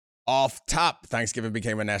Off top, Thanksgiving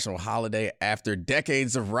became a national holiday after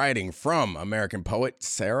decades of writing from American poet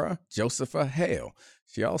Sarah Josepha Hale.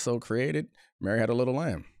 She also created Mary Had a Little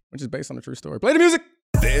Lamb, which is based on a true story. Play the music!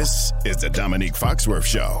 This is the Domonique Foxworth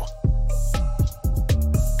Show.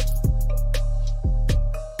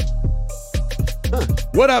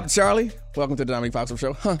 What up, Charlie? Welcome to the Domonique Foxworth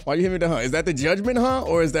Show. Why you hit me with the Is that the judgment,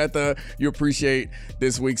 or is that the you appreciate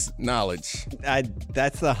this week's knowledge?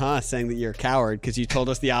 That's the saying that you're a coward because you told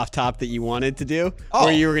us the off top that you wanted to do,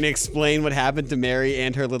 where you were going to explain what happened to Mary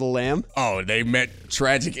and her little lamb. Oh, they met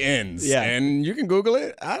tragic ends. Yeah. And you can Google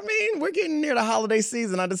it. I mean, we're getting near the holiday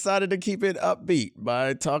season. I decided to keep it upbeat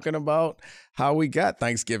by talking about how we got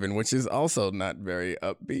Thanksgiving, which is also not very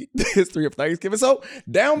upbeat. The history of Thanksgiving. So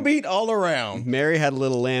downbeat all around. Mary had a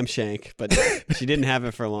little lamb shank, but she didn't have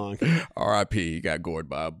it for long. R.I.P. He got gored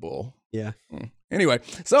by a bull. Yeah. Anyway,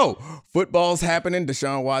 so football's happening.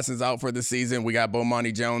 Deshaun Watson's out for the season. We got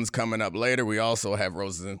Bomani Jones coming up later. We also have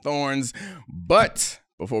Roses and Thorns. But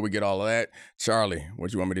before we get all of that, Charlie,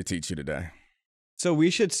 what do you want me to teach you today? So we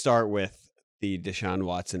should start with the Deshaun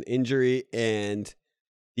Watson injury and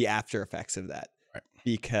the after effects of that. Right.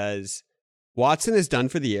 Because Watson is done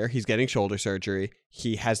for the year. He's getting shoulder surgery.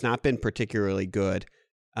 He has not been particularly good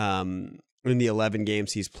in the 11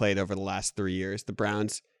 games he's played over the last 3 years. The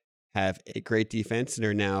Browns have a great defense and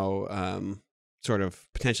are now sort of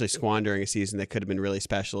potentially squandering a season that could have been really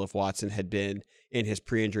special if Watson had been in his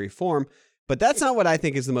pre-injury form. But that's not what I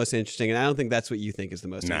think is the most interesting, and I don't think that's what you think is the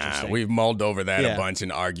most interesting. We've mulled over that a bunch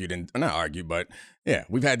and argued, and not argued, but yeah,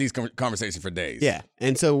 we've had these conversations for days. Yeah,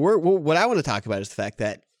 and so what I want to talk about is the fact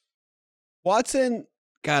that Watson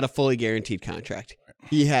got a fully guaranteed contract.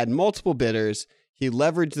 He had multiple bidders. He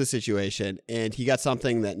leveraged the situation, and he got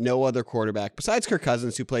something that no other quarterback, besides Kirk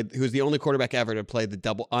Cousins, who's the only quarterback ever to play the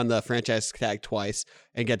double on the franchise tag twice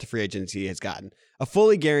and get to free agency, has gotten a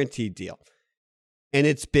fully guaranteed deal. And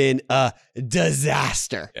it's been a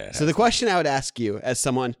disaster. Yeah, so the question I would ask you, as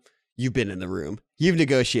someone, you've been in the room, you've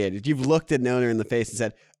negotiated, you've looked at an owner in the face and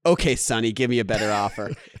said, "Okay, Sonny, give me a better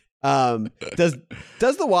offer." Does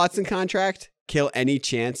the Watson contract kill any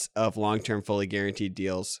chance of long-term fully guaranteed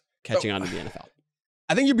deals catching on to the NFL?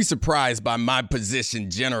 I think you'd be surprised by my position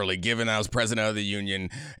generally, given I was president of the union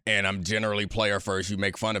and I'm generally player first. You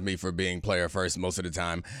make fun of me for being player first most of the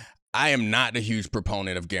time. I am not a huge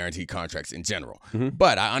proponent of guaranteed contracts in general,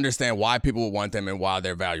 but I understand why people would want them and why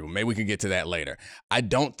they're valuable. Maybe we can get to that later. I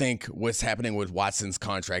don't think what's happening with Watson's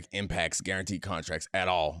contract impacts guaranteed contracts at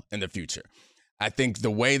all in the future. I think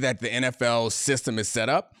the way that the NFL system is set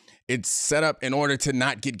up, it's set up in order to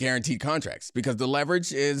not get guaranteed contracts because the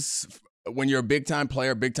leverage is, when you're a big-time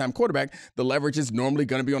player, big-time quarterback, the leverage is normally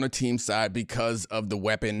going to be on a team side because of the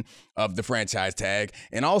weapon of the franchise tag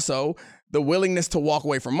and also the willingness to walk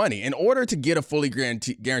away from money. In order to get a fully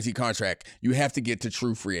guaranteed contract, you have to get to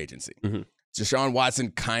true free agency. Deshaun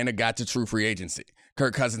Watson kind of got to true free agency.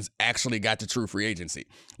 Kirk Cousins actually got to true free agency.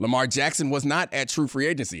 Lamar Jackson was not at true free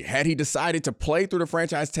agency. Had he decided to play through the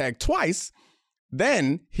franchise tag twice,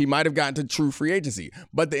 then he might have gotten to true free agency.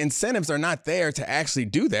 But the incentives are not there to actually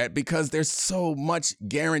do that because there's so much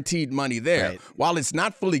guaranteed money there. Right. While it's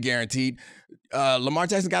not fully guaranteed, Lamar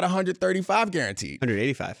Jackson got 135 guaranteed.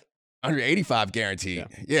 185. 185 guaranteed.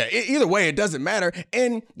 Yeah. Either way, it doesn't matter.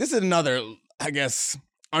 And this is another, I guess,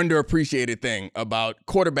 underappreciated thing about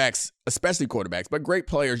quarterbacks, especially quarterbacks, but great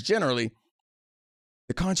players generally.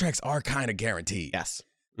 The contracts are kind of guaranteed. Yes.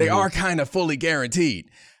 They are kind of fully guaranteed.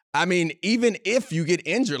 I mean, even if you get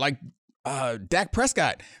injured, like Dak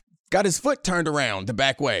Prescott got his foot turned around the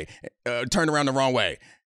wrong way.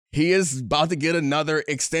 He is about to get another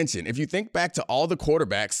extension. If you think back to all the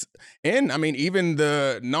quarterbacks, and I mean, even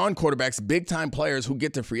the non-quarterbacks, big-time players who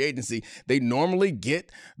get to free agency, they normally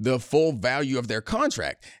get the full value of their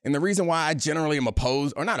contract. And the reason why I generally am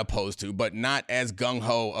opposed, or not opposed to, but not as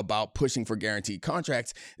gung-ho about pushing for guaranteed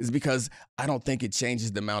contracts is because I don't think it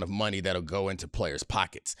changes the amount of money that'll go into players'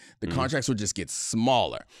 pockets. The contracts will just get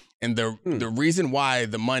smaller. And the reason why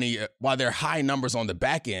why there are high numbers on the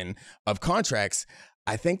back end of contracts,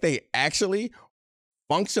 I think they actually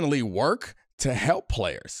functionally work to help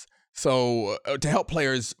players. So to help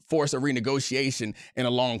players force a renegotiation in a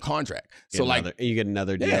long contract. You get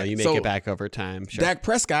another deal. Yeah, you make it back over time. Sure. Dak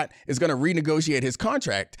Prescott is going to renegotiate his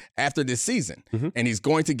contract after this season. And he's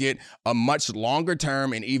going to get a much longer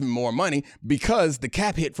term and even more money because the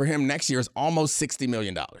cap hit for him next year is almost $60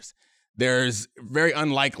 million. There's very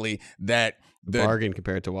unlikely that bargain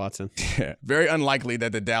compared to Watson. Very unlikely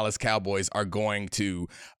that the Dallas Cowboys are going to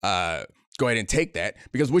go ahead and take that,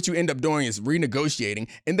 because what you end up doing is renegotiating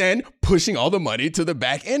and then pushing all the money to the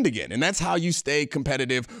back end again. And that's how you stay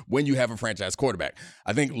competitive when you have a franchise quarterback.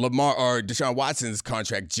 I think Deshaun Watson's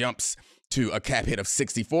contract jumps to a cap hit of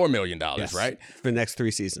 $64 million, yes, right? For the next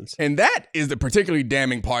 3 seasons. And that is the particularly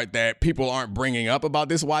damning part that people aren't bringing up about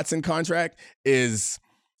this Watson contract is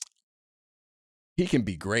he can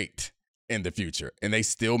be great in the future, and they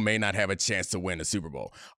still may not have a chance to win a Super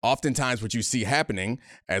Bowl. Oftentimes what you see happening,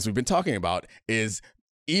 as we've been talking about, is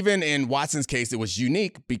even in Watson's case, it was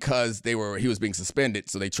unique because he was being suspended,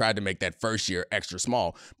 so they tried to make that first year extra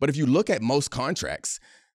small. But if you look at most contracts,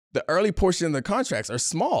 the early portion of the contracts are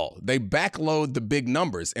small. They backload the big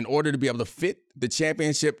numbers in order to be able to fit the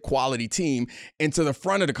championship quality team into the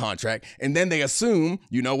front of the contract. And then they assume,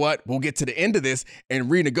 you know what, we'll get to the end of this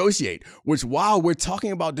and renegotiate, which while we're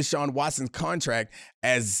talking about Deshaun Watson's contract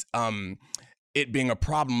as it being a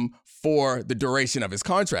problem for the duration of his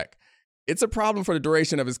contract, it's a problem for the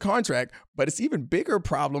duration of his contract, but it's even bigger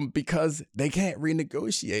problem because they can't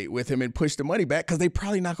renegotiate with him and push the money back because they're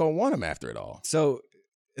probably not going to want him after it all. So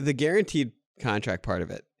the guaranteed contract part of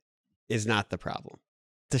it is not the problem.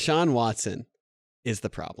 Deshaun Watson is the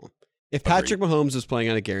problem. If Patrick Mahomes was playing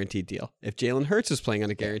on a guaranteed deal, if Jalen Hurts was playing on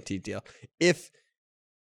a guaranteed deal, if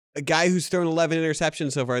a guy who's thrown 11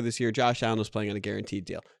 interceptions so far this year, Josh Allen, was playing on a guaranteed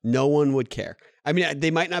deal, no one would care. I mean, they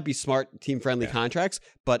might not be smart, team-friendly contracts,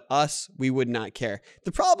 but we would not care.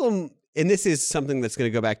 The problem, and this is something that's going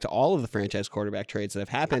to go back to all of the franchise quarterback trades that have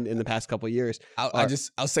happened in the past couple of years.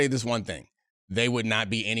 I'll say this one thing. They would not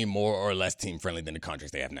be any more or less team friendly than the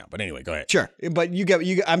contracts they have now. But anyway, go ahead. Sure, but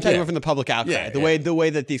I'm talking about from the public outcry, the way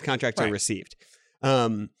that these contracts are received.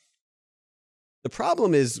 The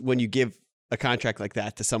problem is when you give a contract like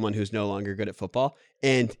that to someone who's no longer good at football,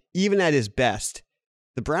 and even at his best,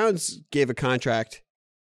 the Browns gave a contract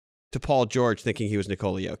to Paul George thinking he was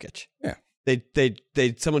Nikola Jokic. Yeah,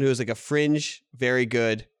 they someone who was like a fringe, very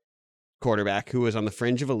good quarterback who was on the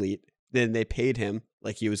fringe of elite. Then they paid him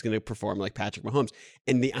like he was going to perform like Patrick Mahomes.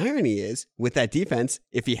 And the irony is, with that defense,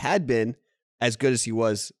 if he had been as good as he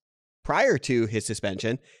was prior to his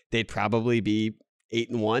suspension, they'd probably be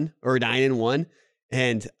 8-1 or 9-1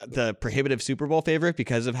 and the prohibitive Super Bowl favorite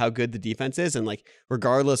because of how good the defense is. And like,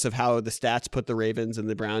 regardless of how the stats put the Ravens and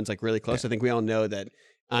the Browns like really close, I think we all know that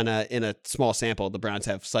in a small sample, the Browns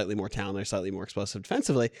have slightly more talent. They're slightly more explosive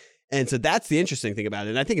defensively. And so that's the interesting thing about it.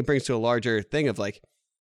 And I think it brings to a larger thing of like,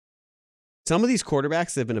 some of these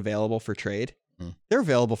quarterbacks that have been available for trade, they're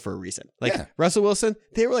available for a reason. Like Russell Wilson,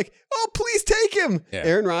 they were like, oh, please take him. Yeah.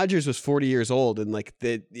 Aaron Rodgers was 40 years old, and like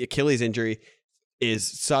the Achilles injury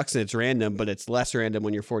sucks and it's random, but it's less random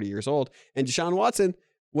when you're 40 years old. And Deshaun Watson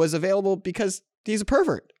was available because he's a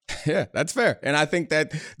pervert. Yeah, that's fair. And I think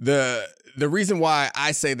that the reason why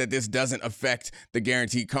I say that this doesn't affect the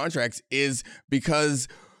guaranteed contracts is because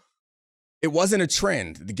it wasn't a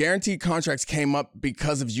trend. The guaranteed contracts came up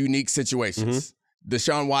because of unique situations.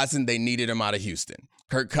 Deshaun Watson, they needed him out of Houston.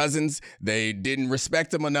 Kirk Cousins, they didn't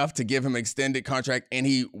respect him enough to give him an extended contract, and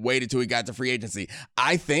he waited till he got to free agency.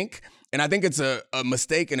 I think it's a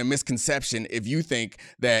mistake and a misconception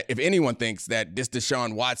if anyone thinks that this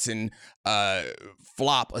Deshaun Watson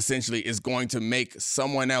flop essentially is going to make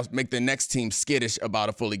the next team skittish about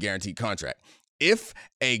a fully guaranteed contract. If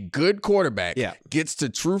a good quarterback gets to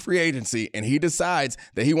true free agency and he decides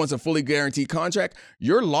that he wants a fully guaranteed contract,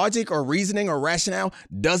 your logic or reasoning or rationale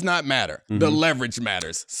does not matter. The leverage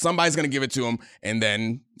matters. Somebody's going to give it to him, and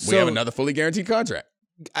then we have another fully guaranteed contract.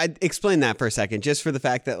 I'd explain that for a second, just for the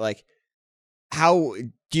fact that, like, how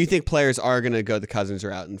do you think players are going to go the Cousins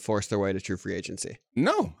route and force their way to true free agency?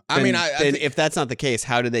 No. If that's not the case,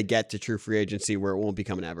 how do they get to true free agency where it won't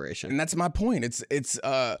become an aberration? And that's my point. It's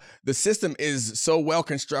the system is so well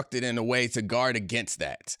constructed in a way to guard against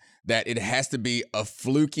that it has to be a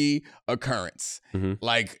fluky occurrence.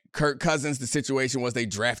 Like Kirk Cousins, the situation was they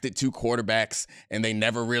drafted 2 quarterbacks and they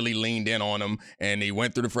never really leaned in on him, and he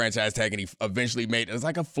went through the franchise tag and he eventually it was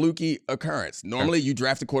like a fluky occurrence. Normally you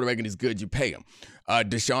draft a quarterback and he's good, you pay him.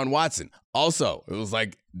 Deshaun Watson, also, it was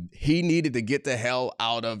like he needed to get the hell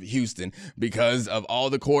out of Houston because of all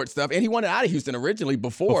the court stuff. And he wanted out of Houston originally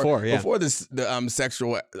before the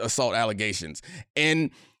sexual assault allegations.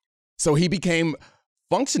 And so he became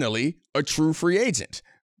functionally a true free agent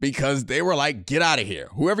because they were like, get out of here.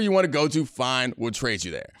 Whoever you want to go to, fine, we'll trade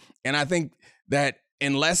you there. And I think that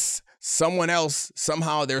unless someone else,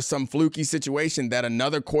 somehow there's some fluky situation that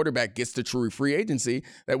another quarterback gets to true free agency,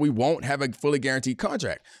 that we won't have a fully guaranteed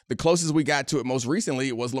contract. The closest we got to it most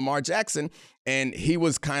recently was Lamar Jackson, and he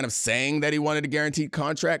was kind of saying that he wanted a guaranteed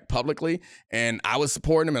contract publicly, and I was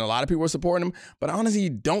supporting him, and a lot of people were supporting him, but I honestly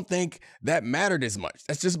don't think that mattered as much.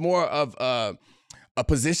 That's just more of a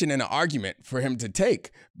position and an argument for him to take,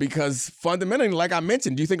 because fundamentally, like I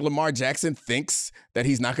mentioned, do you think Lamar Jackson thinks that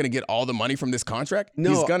he's not going to get all the money from this contract? No,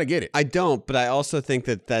 he's going to get it. I don't, but I also think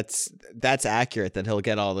that that's accurate, that he'll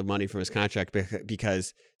get all the money from his contract,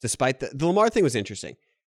 because despite the Lamar thing was interesting.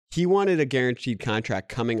 He wanted a guaranteed contract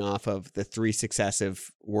coming off of the 3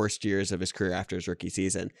 successive worst years of his career after his rookie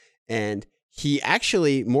season. And he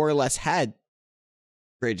actually more or less had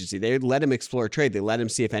free agency. They let him explore trade. They let him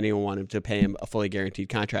see if anyone wanted to pay him a fully guaranteed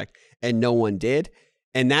contract, and no one did.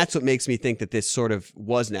 And that's what makes me think that this sort of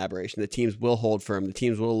was an aberration. The teams will hold firm. The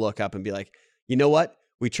teams will look up and be like, you know what?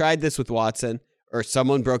 We tried this with Watson, or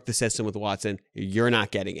someone broke the system with Watson. You're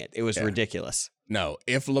not getting it. It was ridiculous. No,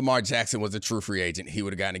 if Lamar Jackson was a true free agent, he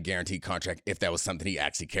would have gotten a guaranteed contract if that was something he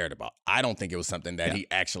actually cared about. I don't think it was something that he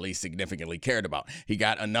actually significantly cared about. He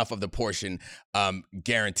got enough of the portion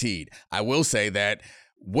guaranteed. I will say that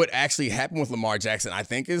what actually happened with Lamar Jackson, I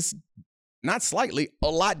think, is not slightly, a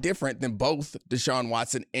lot different than both Deshaun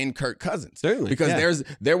Watson and Kirk Cousins. Certainly. Because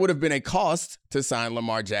there would have been a cost to sign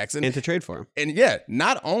Lamar Jackson. And to trade for him. And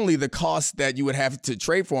not only the cost that you would have to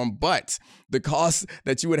trade for him, but the cost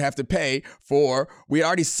that you would have to pay for, we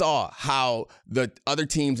already saw how the other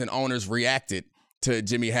teams and owners reacted to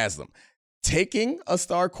Jimmy Haslam. Taking a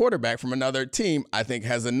star quarterback from another team, I think,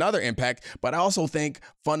 has another impact. But I also think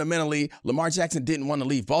fundamentally, Lamar Jackson didn't want to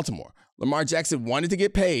leave Baltimore. Lamar Jackson wanted to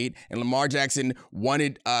get paid, and Lamar Jackson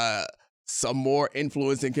wanted some more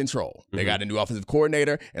influence and control. They got a new offensive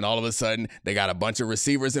coordinator, and all of a sudden, they got a bunch of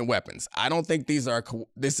receivers and weapons. I don't think it's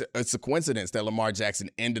a coincidence that Lamar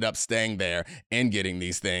Jackson ended up staying there and getting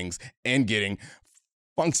these things and getting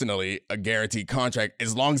functionally a guaranteed contract.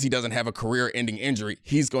 As long as he doesn't have a career-ending injury,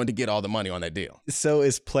 he's going to get all the money on that deal. So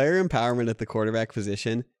is player empowerment at the quarterback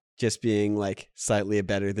position just being like slightly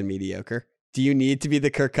better than mediocre? Do you need to be the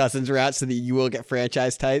Kirk Cousins route so that you will get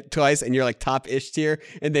franchised twice and you're like top-ish tier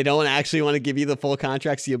and they don't actually want to give you the full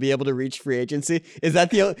contract so you'll be able to reach free agency? Is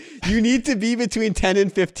that you need to be between 10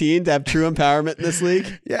 and 15 to have true empowerment in this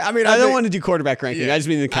league? Yeah, I mean, I don't want to do quarterback ranking. I just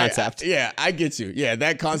mean the concept. I get you. Yeah,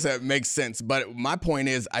 that concept makes sense. But my point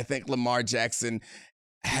is, I think Lamar Jackson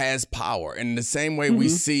has power in the same way we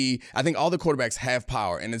see. I think all the quarterbacks have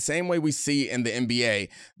power in the same way we see in the NBA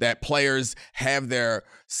that players have their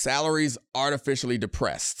salaries artificially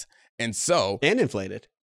depressed and inflated.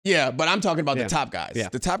 Yeah, but I'm talking about the top guys. Yeah.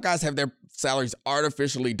 The top guys have their salaries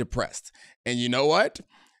artificially depressed. And you know what?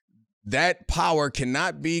 That power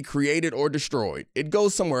cannot be created or destroyed. It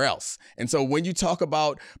goes somewhere else. And so when you talk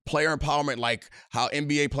about player empowerment, like how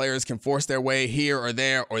NBA players can force their way here or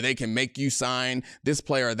there, or they can make you sign this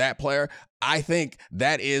player or that player, I think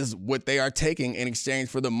that is what they are taking in exchange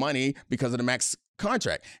for the money because of the max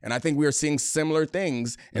contract. And I think we are seeing similar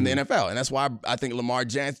things in the NFL. And that's why I think Lamar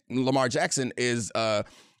Jackson is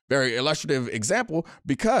very illustrative example,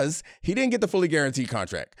 because he didn't get the fully guaranteed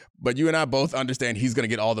contract. But you and I both understand he's going to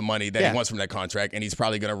get all the money that he wants from that contract, and he's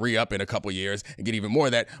probably going to re-up in a couple years and get even more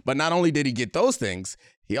of that. But not only did he get those things,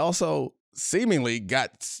 he also seemingly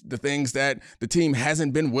got the things that the team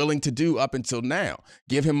hasn't been willing to do up until now.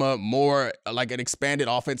 Give him a more like an expanded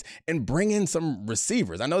offense and bring in some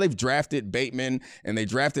receivers. I know they've drafted Bateman and they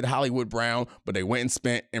drafted Hollywood Brown, but they went and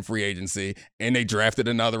spent in free agency and they drafted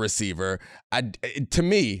another receiver. To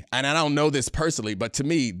me, and I don't know this personally, but to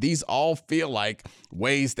me, these all feel like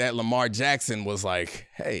ways that Lamar Jackson was like,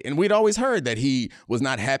 hey, and we'd always heard that he was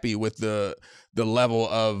not happy with the level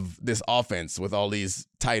of this offense with all these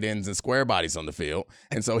tight ends and square bodies on the field.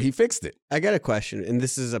 And so he fixed it. I got a question, and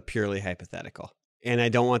this is a purely hypothetical. And I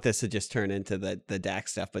don't want this to just turn into the Dak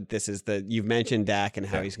stuff, but this is you've mentioned Dak and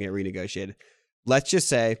how he's going to get renegotiated. Let's just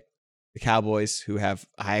say the Cowboys, who have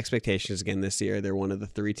high expectations again this year, they're one of the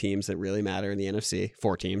 3 teams that really matter in the NFC,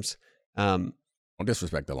 4 teams. Don't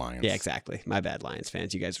disrespect the Lions. Yeah, exactly. My bad, Lions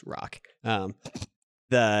fans. You guys rock.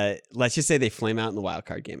 Let's just say they flame out in the wild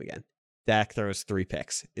card game again. Dak throws 3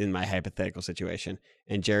 picks in my hypothetical situation,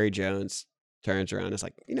 and Jerry Jones turns around and is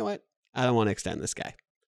like, you know what? I don't want to extend this guy.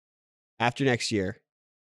 After next year,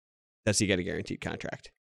 does he get a guaranteed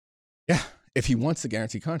contract? Yeah, if he wants a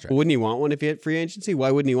guaranteed contract. Wouldn't he want one if he had free agency?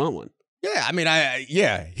 Why wouldn't he want one? Yeah, I mean,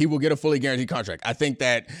 he will get a fully guaranteed contract. I think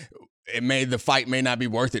that the fight may not be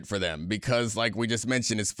worth it for them because, like we just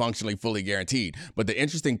mentioned, it's functionally fully guaranteed. But the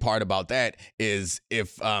interesting part about that is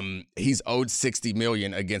if he's owed $60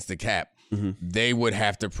 million against the cap, they would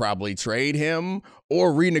have to probably trade him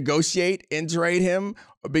or renegotiate and trade him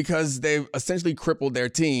because they've essentially crippled their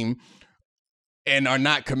team and are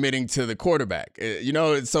not committing to the quarterback.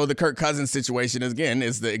 So the Kirk Cousins situation, again,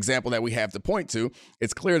 is the example that we have to point to.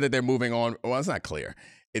 It's clear that they're moving on. Well, it's not clear.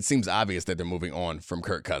 It seems obvious that they're moving on from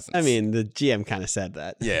Kirk Cousins. I mean, the GM kind of said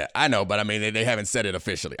that. Yeah, I know, but I mean, they haven't said it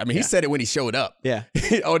officially. I mean, he said it when he showed up. Yeah.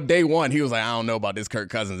 On day one, he was like, I don't know about this Kirk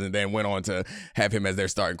Cousins, and then went on to have him as their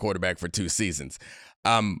starting quarterback for 2 seasons.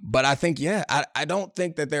 But I think, I don't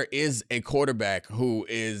think that there is a quarterback who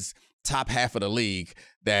is top half of the league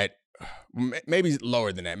that maybe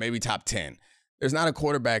lower than that, maybe top 10. There's not a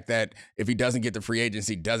quarterback that if he doesn't get the free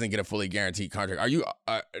agency, doesn't get a fully guaranteed contract.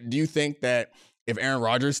 Do you think that if Aaron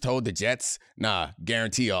Rodgers told the Jets,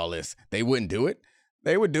 guarantee all this, they wouldn't do it?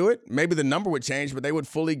 They would do it. Maybe the number would change, but they would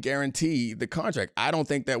fully guarantee the contract. I don't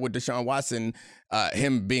think that with Deshaun Watson,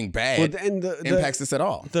 him being bad, impacts this at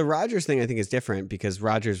all. The Rodgers thing, I think, is different because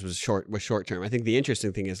Rodgers was short term. I think the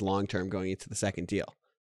interesting thing is long term going into the second deal.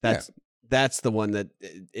 That's the one that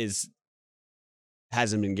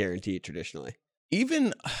hasn't been guaranteed traditionally.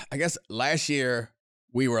 Even, I guess, last year,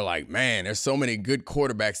 we were like, man, there's so many good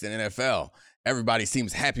quarterbacks in the NFL. Everybody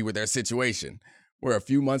seems happy with their situation. We're a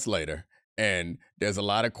few months later, and there's a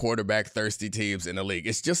lot of quarterback-thirsty teams in the league.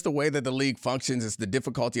 It's just the way that the league functions. It's the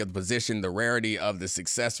difficulty of the position, the rarity of the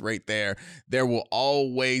success rate there. There will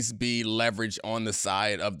always be leverage on the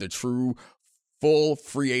side of the true, full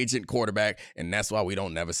free agent quarterback, and that's why we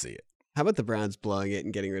don't never see it. How about the Browns blowing it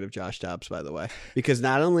and getting rid of Josh Dobbs, by the way? Because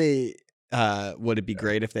not only would it be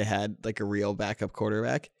great if they had like a real backup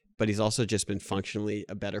quarterback, but he's also just been functionally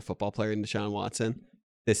a better football player than Deshaun Watson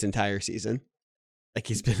this entire season. Like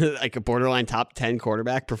he's been like a borderline top 10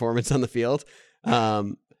 quarterback performance on the field. I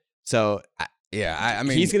mean,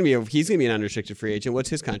 he's gonna be an unrestricted free agent. What's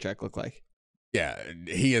his contract look like? Yeah,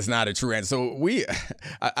 he is not a true answer. So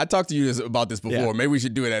I talked to you about this before. Yeah. Maybe we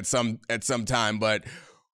should do it at some time. But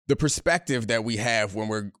the perspective that we have when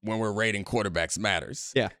we're rating quarterbacks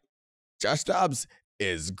matters. Yeah, Josh Dobbs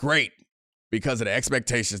is great because of the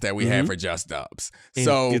expectations that we have for Josh Dobbs. And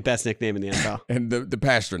so his best nickname in the NFL. And the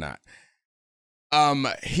Pastronaut.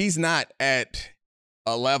 He's not at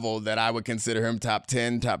a level that I would consider him top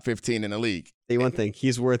 10, top 15 in the league. Say one thing,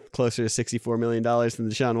 he's worth closer to $64 million than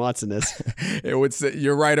Deshaun Watson is.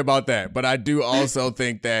 You're right about that. But I do also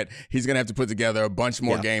think that he's going to have to put together a bunch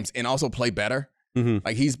more games and also play better. Mm-hmm.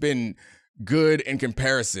 Like he's been good in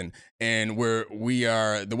comparison, and we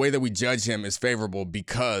are the way that we judge him is favorable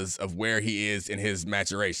because of where he is in his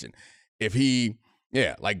maturation. If he,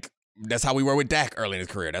 that's how we were with Dak early in his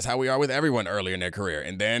career. That's how we are with everyone early in their career.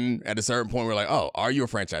 And then at a certain point, we're like, oh, are you a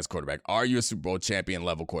franchise quarterback? Are you a Super Bowl champion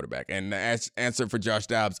level quarterback? And the answer for Josh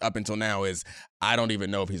Dobbs up until now is I don't even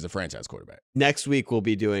know if he's a franchise quarterback. Next week, we'll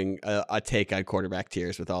be doing a take on quarterback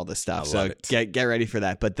tiers with all this stuff. So get ready for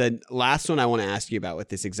that. But the last one I want to ask you about with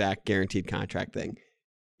this exact guaranteed contract thing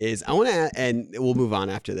is and we'll move on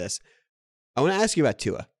after this. I want to ask you about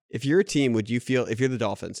Tua. If you're a team, if you're the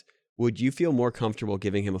Dolphins, would you feel more comfortable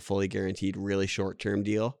giving him a fully guaranteed, really short-term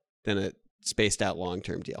deal than a spaced-out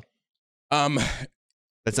long-term deal?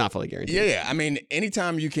 That's not fully guaranteed. Yeah. I mean,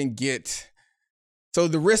 anytime you can get... So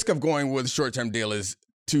the risk of going with a short-term deal is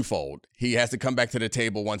twofold. He has to come back to the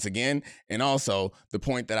table once again, and also the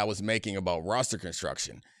point that I was making about roster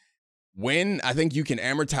construction. When I think you can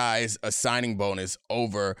amortize a signing bonus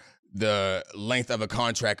over the length of a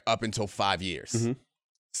contract up until 5 years. Mm-hmm.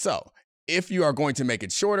 So... if you are going to make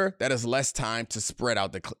it shorter, that is less time to spread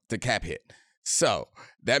out the cap hit. So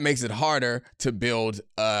that makes it harder to build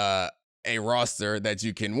a roster that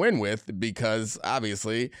you can win with because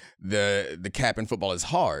obviously the cap in football is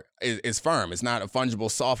hard. It's firm. It's not a fungible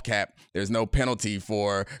soft cap. There's no penalty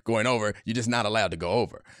for going over. You're just not allowed to go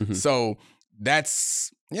over. Mm-hmm. So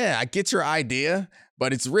I get your idea,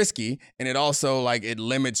 but it's risky. And it also it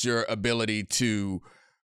limits your ability to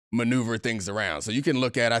maneuver things around. So you can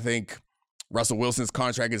look at, I think, Russell Wilson's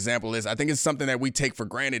contract example is, I think it's something that we take for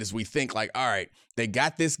granted is we think all right, they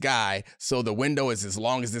got this guy, so the window is as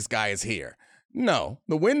long as this guy is here. No,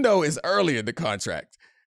 the window is earlier in the contract.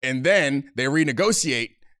 And then they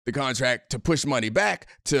renegotiate the contract to push money back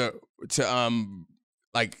to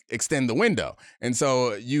extend the window. And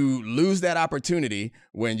so you lose that opportunity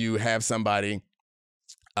when you have somebody,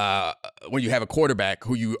 when you have a quarterback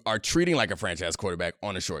who you are treating like a franchise quarterback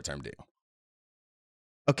on a short-term deal.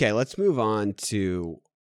 Okay, let's move on to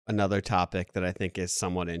another topic that I think is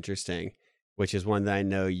somewhat interesting, which is one that I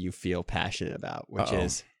know you feel passionate about, which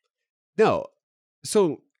is... No.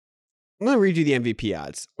 So I'm going to read you the MVP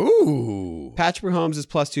odds. Ooh. Patrick Mahomes is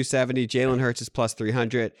plus 270. Jalen Hurts is plus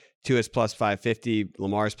 300. Tua is plus 550.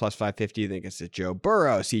 Lamar is plus 550. I think it's Joe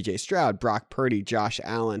Burrow, CJ Stroud, Brock Purdy, Josh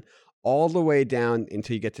Allen, all the way down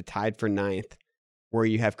until you get to tied for ninth, where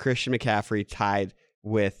you have Christian McCaffrey tied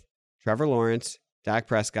with Trevor Lawrence, Dak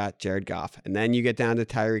Prescott, Jared Goff. And then you get down to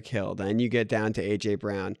Tyreek Hill. Then you get down to A.J.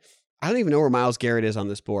 Brown. I don't even know where Myles Garrett is on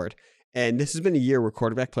this board. And this has been a year where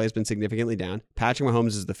quarterback play has been significantly down. Patrick Mahomes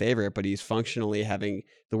is the favorite, but he's functionally having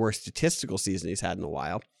the worst statistical season he's had in a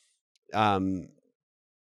while.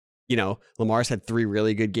 Lamar's had 3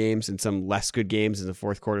 really good games and some less good games in the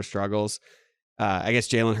fourth quarter struggles. I guess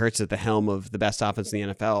Jalen Hurts at the helm of the best offense in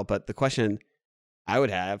the NFL. But the question I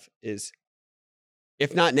would have is,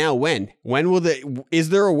 if not now, when? Is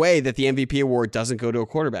there a way that the MVP award doesn't go to a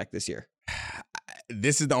quarterback this year?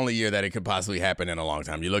 This is the only year that it could possibly happen in a long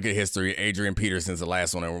time. You look at history, Adrian Peterson's the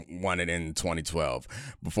last one that won it in 2012.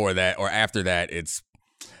 Before that, or after that, it's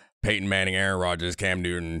Peyton Manning, Aaron Rodgers, Cam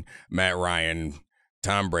Newton, Matt Ryan,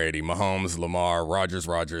 Tom Brady, Mahomes, Lamar, Rodgers,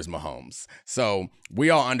 Mahomes. So we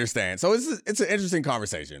all understand. So it's an interesting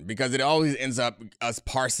conversation because it always ends up us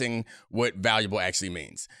parsing what valuable actually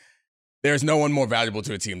means. There's no one more valuable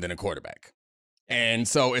to a team than a quarterback. And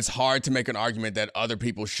so it's hard to make an argument that other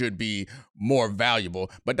people should be more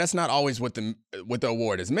valuable, but that's not always what the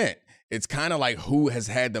award is meant. It's kind of like who has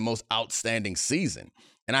had the most outstanding season.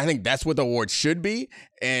 And I think that's what the award should be.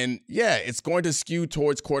 And yeah, it's going to skew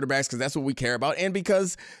towards quarterbacks because that's what we care about. And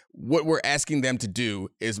because what we're asking them to do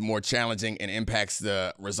is more challenging and impacts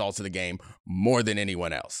the results of the game more than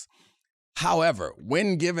anyone else. However,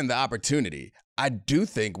 when given the opportunity, I do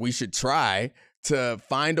think we should try to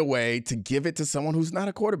find a way to give it to someone who's not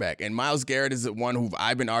a quarterback. And Myles Garrett is the one who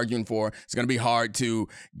I've been arguing for. It's going to be hard to,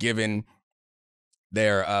 given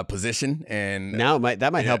their position. And now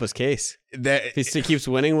that might help his case. If he keeps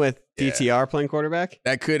winning with DTR playing quarterback,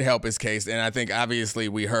 that could help his case. And I think obviously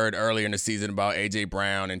we heard earlier in the season about A.J.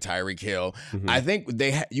 Brown and Tyreek Hill. Mm-hmm. I think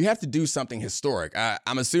you have to do something historic.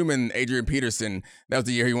 I'm assuming Adrian Peterson, that was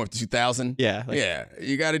the year he went to 2000. Yeah.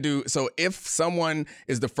 You got to do. So if someone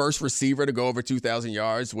is the first receiver to go over 2,000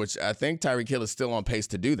 yards, which I think Tyreek Hill is still on pace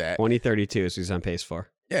to do that. 2032 is what he's on pace for.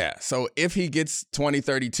 Yeah, so if he gets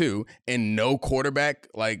 2032 and no quarterback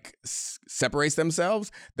separates themselves,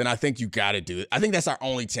 then I think you got to do it. I think that's our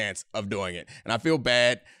only chance of doing it. And I feel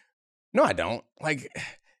bad. No, I don't.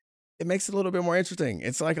 It makes it a little bit more interesting.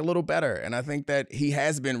 It's a little better. And I think that he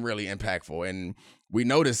has been really impactful. And we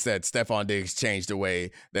noticed that Stephon Diggs changed the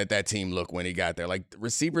way that team looked when he got there.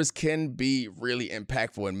 Receivers can be really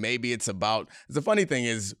impactful. And maybe it's about, the funny thing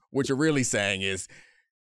is, what you're really saying is,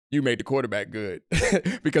 you made the quarterback good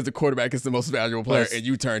because the quarterback is the most valuable player and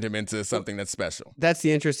you turned him into something that's special. That's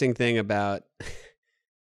the interesting thing about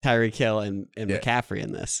Tyreek Hill and McCaffrey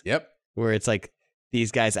in this. Yep. Where it's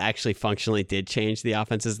these guys actually functionally did change the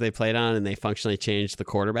offenses they played on, and they functionally changed the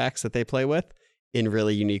quarterbacks that they play with in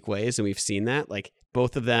really unique ways. And we've seen that.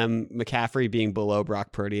 Both of them, McCaffrey being below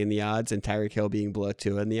Brock Purdy in the odds and Tyreek Hill being below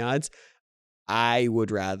Tua in the odds. I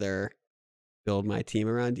would rather build my team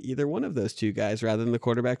around either one of those two guys rather than the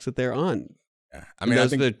quarterbacks that they're on. Yeah. I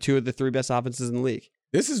think they're 2 of the 3 best offenses in the league.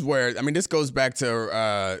 This is where, this goes back to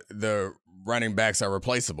the running backs are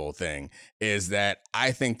replaceable thing, is that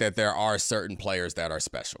I think that there are certain players that are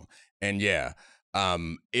special. And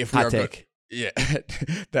if Hot take.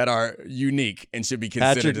 That are unique and should be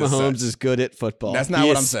considered. Patrick Mahomes is good at football. That's not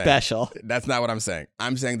what I'm saying. Special. That's not what I'm saying.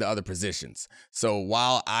 I'm saying the other positions. So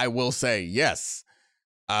while I will say yes,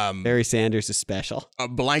 Barry Sanders is special. A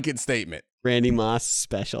blanket statement. Randy Moss is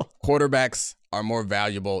special. Quarterbacks are more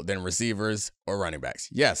valuable than receivers or running backs.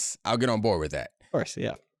 Yes, I'll get on board with that. Of course,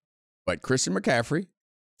 yeah. But Christian McCaffrey,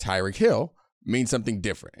 Tyreek Hill means something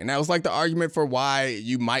different. And that was the argument for why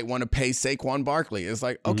you might want to pay Saquon Barkley. It's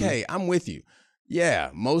okay, I'm with you.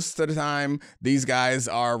 Yeah, most of the time, these guys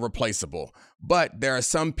are replaceable. But there are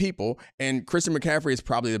some people, and Christian McCaffrey is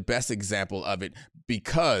probably the best example of it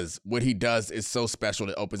because what he does is so special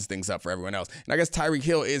that it opens things up for everyone else. And I guess Tyreek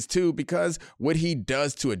Hill is too, because what he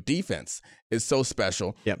does to a defense is so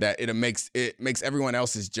special that it makes everyone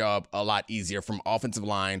else's job a lot easier, from offensive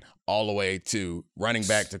line all the way to running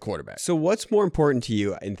back to quarterback. So what's more important to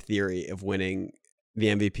you in theory of winning the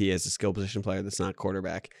MVP as a skill position player that's not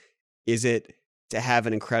quarterback? Is it to have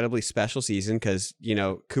an incredibly special season because,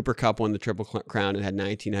 Cooper Kupp won the Triple Crown and had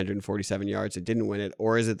 1,947 yards and didn't win it?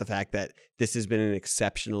 Or is it the fact that this has been an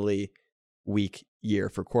exceptionally weak year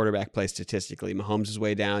for quarterback play statistically? Mahomes is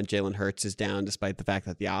way down. Jalen Hurts is down despite the fact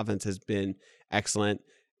that the offense has been excellent.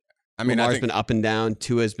 Lamar's been up and down.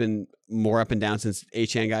 Tua has been more up and down since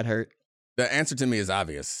Achane got hurt. The answer to me is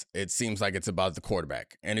obvious. It seems like it's about the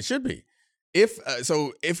quarterback, and it should be.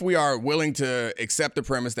 if we are willing to accept the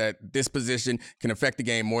premise that this position can affect the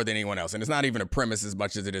game more than anyone else, and it's not even a premise as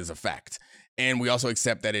much as it is a fact, and we also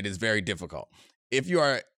accept that it is very difficult. If you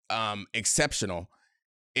are exceptional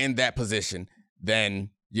in that position, then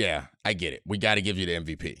yeah, I get it. We got to give you the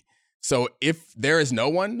MVP. So if there is no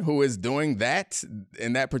one who is doing that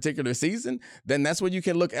in that particular season, then that's when you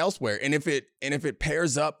can look elsewhere. And if it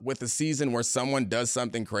pairs up with a season where someone does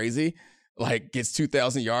something crazy, like gets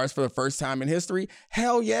 2,000 yards for the first time in history,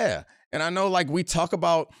 hell yeah. And I know like we talk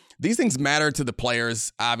about these things matter to the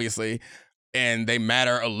players, obviously, and they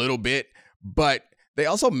matter a little bit, but they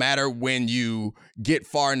also matter when you get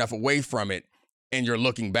far enough away from it and you're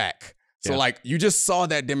looking back. So, like, you just saw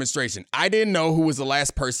that demonstration. I didn't know who was the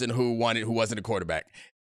last person who won it who wasn't a quarterback.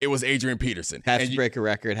 It was Adrian Peterson. Have to break a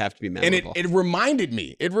record, have to be memorable. And it reminded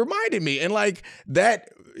me. And, like, that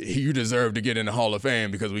you deserve to get in the Hall of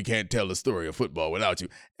Fame because we can't tell the story of football without you.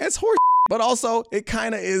 That's horse. But also, it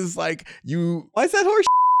kind of is like you. Why is that horse?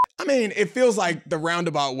 I mean, it feels like the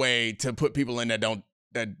roundabout way to put people in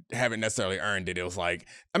that haven't necessarily earned it. It was like,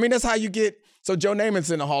 I mean, that's how you get. So Joe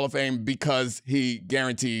Namath's in the Hall of Fame because he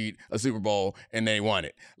guaranteed a Super Bowl and they won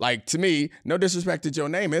it. Like, to me, no disrespect to Joe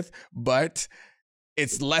Namath, but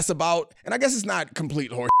it's less about, and I guess it's not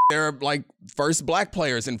complete horse. There are like first black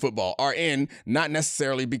players in football are in, not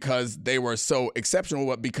necessarily because they were so exceptional,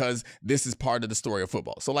 but because this is part of the story of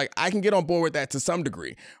football. So like, I can get on board with that to some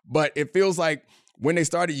degree, but it feels like when they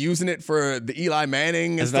started using it for the Eli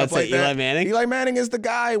Manning and stuff like that. Eli Manning is the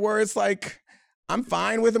guy where it's like, I'm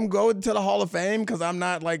fine with him going to the Hall of Fame because I'm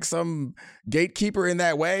not like some gatekeeper in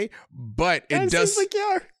that way. But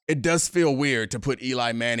it does feel weird to put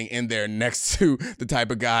Eli Manning in there next to the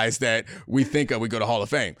type of guys that we think of we go to Hall of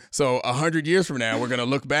Fame. So 100 years from now, we're going to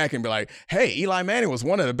look back and be like, hey, Eli Manning was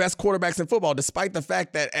one of the best quarterbacks in football, despite the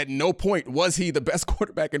fact that at no point was he the best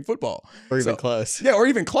quarterback in football. Or even close. Yeah, or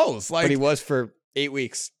even close. Like, but he was for 8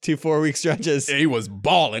 weeks, 2 4-week stretches. He was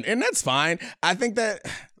balling, and that's fine. I think that...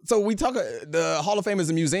 So we talk, the Hall of Fame is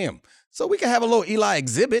a museum. So we can have a little Eli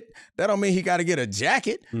exhibit. That don't mean he got to get a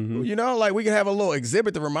jacket. Mm-hmm. You know, like we can have a little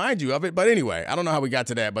exhibit to remind you of it. But anyway, I don't know how we got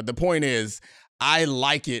to that. But the point is, I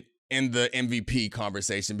like it in the MVP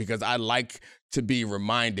conversation because I like to be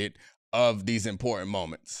reminded of these important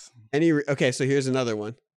moments. Okay, so here's another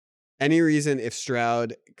one. Any reason if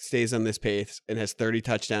Stroud stays on this pace and has 30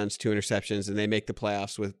 touchdowns, 2 interceptions, and they make the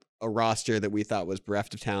playoffs with a roster that we thought was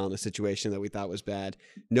bereft of talent, a situation that we thought was bad,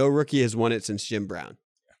 no rookie has won it since Jim Brown.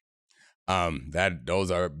 Those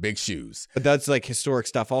are big shoes. But that's like historic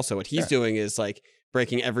stuff also. What he's doing is like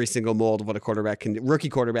breaking every single mold of what rookie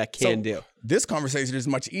quarterback can do. This conversation is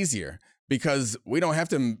much easier because we don't have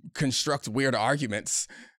to construct weird arguments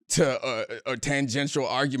or tangential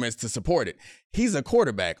arguments to support it. He's a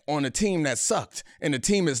quarterback on a team that sucked, and the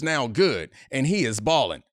team is now good, and he is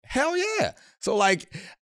balling. Hell yeah. So, like,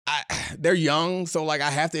 they're young, so, like, I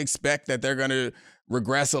have to expect that they're going to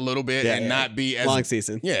regress a little bit and not be as... Long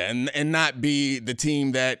season. Yeah, and not be the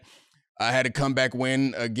team that had a comeback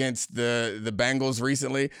win against the Bengals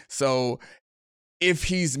recently. So, if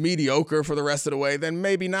he's mediocre for the rest of the way, then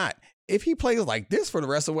maybe not. If he plays like this for the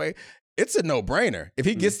rest of the way, it's a no-brainer. If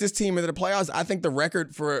he gets this team into the playoffs, I think the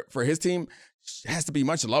record for his team has to be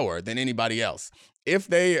much lower than anybody else. If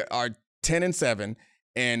they are 10-7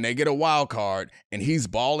 and they get a wild card and he's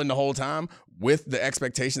balling the whole time with the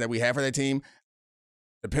expectation that we have for that team,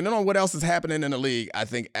 depending on what else is happening in the league, I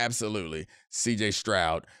think absolutely C.J.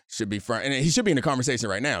 Stroud should be front. And he should be in the conversation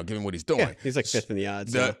right now, given what he's doing. Yeah, he's like 5th in the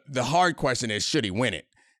odds. The hard question is, should he win it?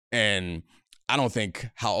 And I don't think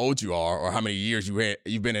how old you are or how many years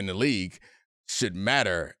you've been in the league should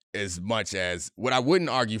matter as much as what I wouldn't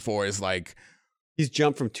argue for is like... He's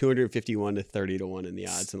jumped from 251 to 30-1 in the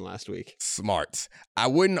odds in the last week. Smart. I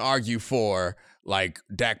wouldn't argue for like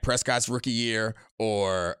Dak Prescott's rookie year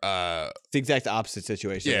or... it's the exact opposite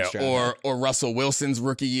situation. Yeah, or Russell Wilson's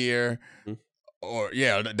rookie year or,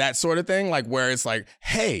 that sort of thing. Like where it's like,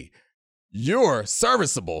 hey, you're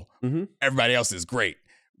serviceable. Mm-hmm. Everybody else is great.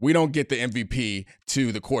 We don't get the MVP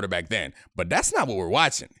to the quarterback then. But that's not what we're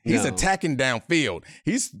watching. He's attacking downfield.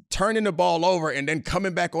 He's turning the ball over and then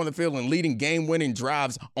coming back on the field and leading game-winning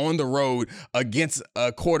drives on the road against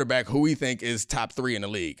a quarterback who we think is top 3 in the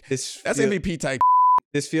league. That's MVP type.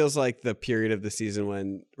 This feels like the period of the season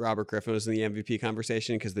when Robert Griffin was in the MVP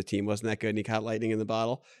conversation because the team wasn't that good and he caught lightning in the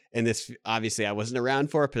bottle. And this, obviously, I wasn't around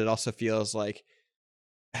for it, but it also feels like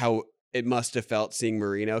how it must have felt seeing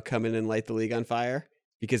Marino come in and light the league on fire.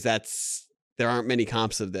 Because there aren't many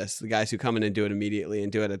comps of this. The guys who come in and do it immediately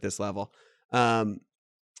and do it at this level. The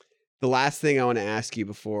last thing I want to ask you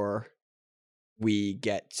before we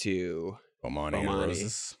get to Bomani and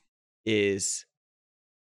Roses. is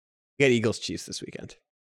we got Eagles Chiefs this weekend.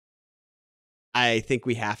 I think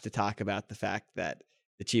we have to talk about the fact that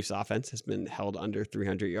the Chiefs offense has been held under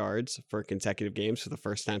 300 yards for consecutive games for the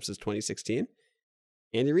first time since 2016.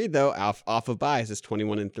 Andy Reid, though, off of buys, is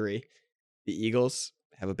 21-3. The Eagles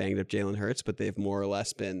have a banged up Jalen Hurts, but they've more or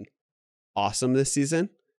less been awesome this season.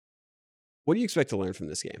 What do you expect to learn from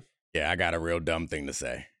this game? Yeah, I got a real dumb thing to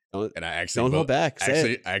say. Don't hold back.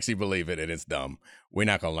 I actually believe it, and it's dumb. We're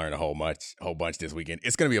not going to learn a whole bunch this weekend.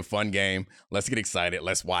 It's going to be a fun game. Let's get excited.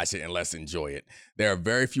 Let's watch it, and let's enjoy it. There are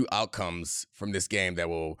very few outcomes from this game that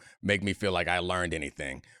will make me feel like I learned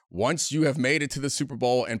anything. Once you have made it to the Super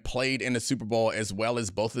Bowl and played in the Super Bowl as well as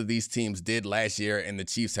both of these teams did last year and the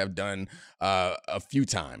Chiefs have done a few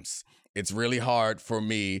times, it's really hard for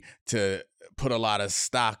me to put a lot of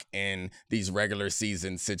stock in these regular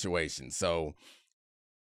season situations. So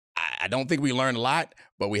I don't think we learned a lot,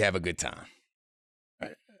 but we have a good time.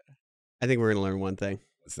 I think we're going to learn one thing.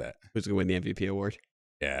 What's that? Who's going to win the MVP award?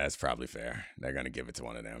 Yeah, that's probably fair. They're going to give it to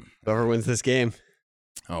one of them. Whoever wins this game.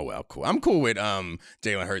 Oh, well, cool. I'm cool with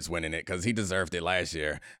Jalen Hurts winning it because he deserved it last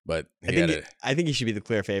year. But I think he should be the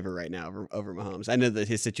clear favorite right now over Mahomes. I know that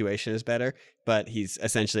his situation is better, but he's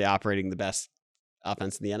essentially operating the best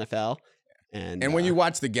offense in the NFL. And when you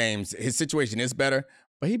watch the games, his situation is better,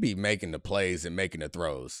 but he be making the plays and making the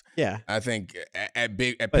throws. Yeah. I think at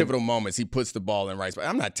pivotal moments, he puts the ball in right spot.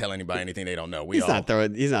 I'm not telling anybody anything they don't know. He's not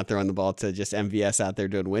throwing the ball to just MVS out there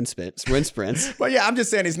doing wind sprints. But yeah, I'm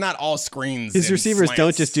just saying it's not all screens. His receivers slants.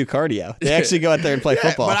 Don't just do cardio. They actually go out there and play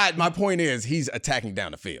football. But my point is he's attacking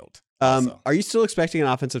down the field. Are you still expecting an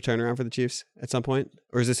offensive turnaround for the Chiefs at some point?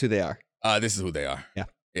 Or is this who they are? This is who they are. Yeah.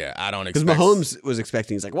 Yeah, I don't expect. Because Mahomes was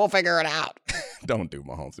expecting, he's like, we'll figure it out. Don't do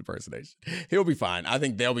Mahomes impersonation. He'll be fine. I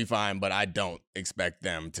think they'll be fine, but I don't expect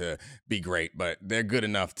them to be great. But they're good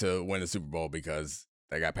enough to win the Super Bowl because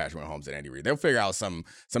they got Patrick Mahomes and Andy Reid. They'll figure out some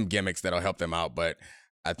gimmicks that'll help them out, but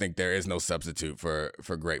I think there is no substitute for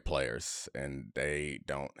great players, and they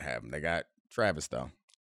don't have them. They got Travis, though.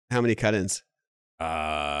 How many cut-ins?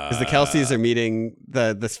 Because the Kelseys are meeting,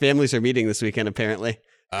 the families are meeting this weekend, apparently.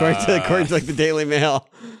 According to like the Daily Mail.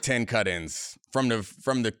 10 cut-ins from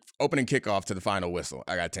the opening kickoff to the final whistle.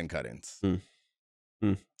 I got 10 cut-ins. Do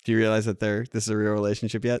you realize that this is a real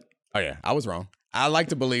relationship yet? Oh yeah, I was wrong. I like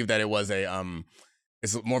to believe that it was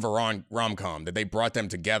it's more of a rom-com that they brought them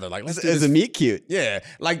together. Like let's do this. It's a meet cute. Yeah,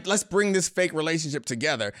 like let's bring this fake relationship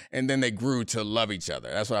together, and then they grew to love each other.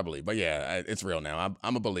 That's what I believe. But yeah, it's real now.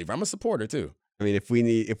 I'm a believer. I'm a supporter too. I mean, if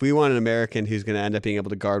we want an American who's going to end up being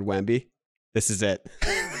able to guard Wemby, this is it.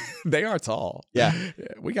 They are tall. Yeah.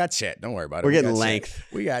 We got Chet. Don't worry about it. We're getting length.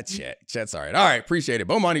 Chet. We got Chet. Chet's all right. All right. Appreciate it.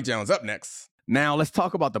 Bomani Jones up next. Now let's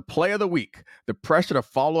talk about the play of the week. The pressure to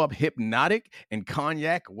follow up Hypnotic and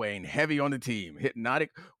Cognac weighing heavy on the team.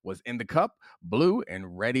 Hypnotic was in the cup, blue,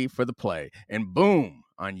 and ready for the play. And boom,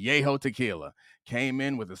 Añejo Tequila came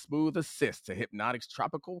in with a smooth assist to Hypnotic's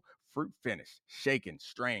tropical fruit finish. Shaken,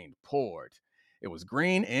 strained, poured. It was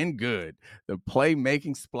green and good. The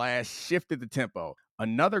playmaking splash shifted the tempo.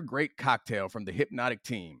 Another great cocktail from the Hypnotic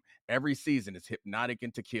team. Every season is Hypnotic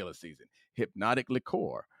and Tequila season. Hypnotic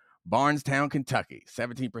Liqueur. Barnstown, Kentucky.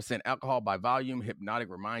 17% alcohol by volume. Hypnotic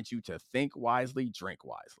reminds you to think wisely, drink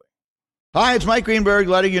wisely. Hi, it's Mike Greenberg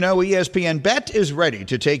letting you know ESPN Bet is ready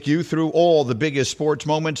to take you through all the biggest sports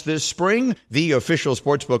moments this spring. The official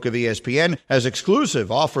sportsbook of ESPN has exclusive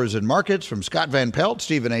offers and markets from Scott Van Pelt,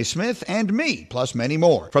 Stephen A. Smith, and me, plus many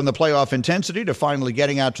more. From the playoff intensity to finally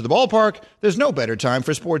getting out to the ballpark, there's no better time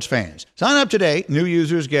for sports fans. Sign up today. New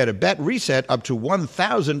users get a bet reset up to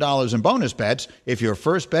 $1,000 in bonus bets if your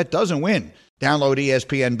first bet doesn't win. Download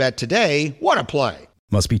ESPN Bet today. What a play.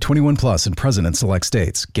 Must be 21 plus and present in select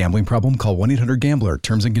states. Gambling problem? Call 1-800-GAMBLER.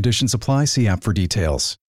 Terms and conditions apply. See app for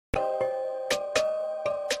details.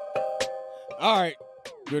 All right.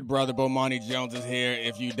 Good brother Bomani Jones is here.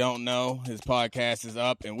 If you don't know, his podcast is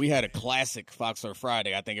up, and we had a classic Fox or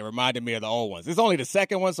Friday. I think it reminded me of the old ones. It's only the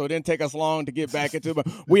second one, so it didn't take us long to get back into it. But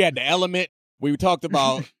we had the element. We talked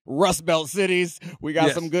about Rust Belt cities. We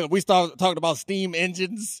got some good. We talked about steam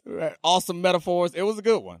engines. Awesome metaphors. It was a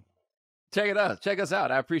good one. Check us out.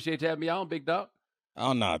 I appreciate you having me on, big dog.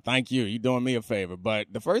 Oh, no, thank you. You're doing me a favor. But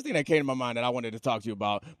the first thing that came to my mind that I wanted to talk to you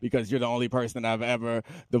about, because you're the only person I've ever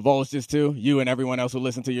divulged this to, you and everyone else who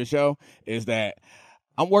listens to your show, is that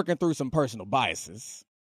I'm working through some personal biases.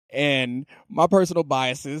 And my personal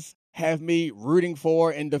biases have me rooting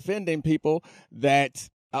for and defending people that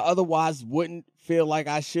I otherwise wouldn't feel like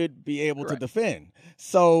I should be able to defend.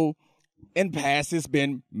 So in past, it's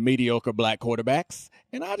been mediocre black quarterbacks,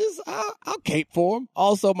 and I'll cape for them.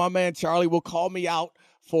 Also, my man Charlie will call me out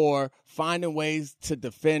for finding ways to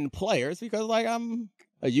defend players because, like, I'm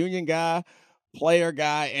a union guy, player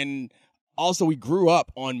guy, and also we grew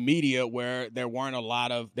up on media where there were a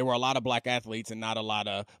lot of black athletes and not a lot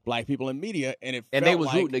of black people in media, and they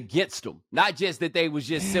was rooting against them. Not just that they was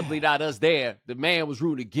just simply not us there. The man was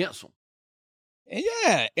rooting against them.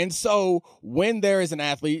 Yeah, and so when there is an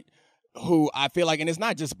athlete who I feel like, and it's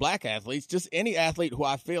not just black athletes, just any athlete who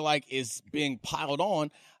I feel like is being piled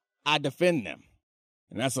on, I defend them.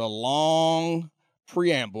 And that's a long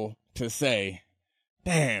preamble to say,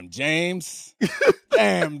 damn, James.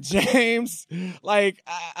 Damn, James. Like,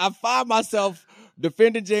 I find myself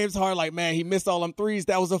defending James Harden like, man, he missed all them threes.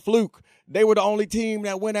 That was a fluke. They were the only team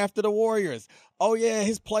that went after the Warriors. Oh, yeah,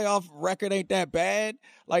 his playoff record ain't that bad.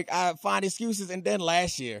 Like, I find excuses. And then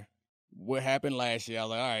last year, what happened last year? I was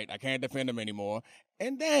like, all right, I can't defend him anymore.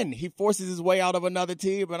 And then he forces his way out of another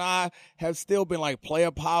team, and I have still been like, player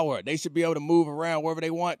power. They should be able to move around wherever they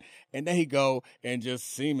want. And then he go and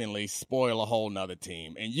just seemingly spoil a whole nother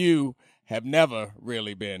team. And you have never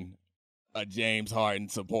really been a James Harden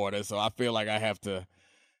supporter, so I feel like I have to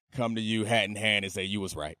come to you hat in hand and say you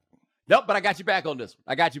was right. Nope, but I got you back on this.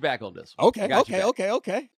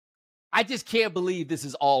 Okay. I just can't believe this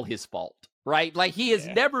is all his fault, right? Like, he has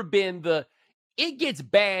never been it gets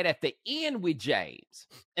bad at the end with James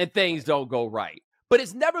and things don't go right. But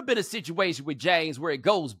it's never been a situation with James where it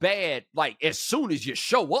goes bad, like, as soon as you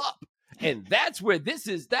show up. And that's where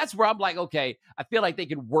I'm like, okay, I feel like they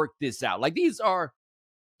can work this out. Like, these are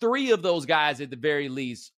 3 of those guys at the very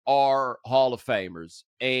least are Hall of Famers.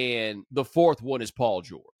 And the 4th one is Paul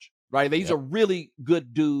George, right? These are really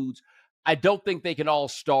good dudes. I don't think they can all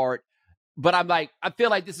start. But I feel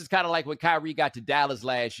like this is kind of like when Kyrie got to Dallas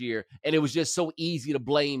last year, and it was just so easy to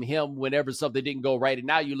blame him whenever something didn't go right. And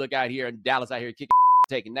now you look out here and Dallas out here kicking,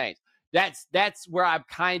 taking names. That's where I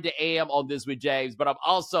kind of am on this with James. But I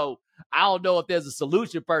don't know if there's a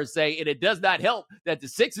solution per se, and it does not help that the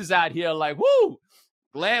Sixers out here are like, whoo,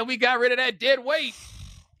 glad we got rid of that dead weight,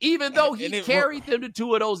 even though he carried them to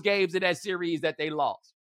 2 of those games in that series that they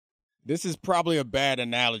lost. This is probably a bad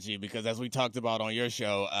analogy because, as we talked about on your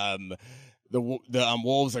show, the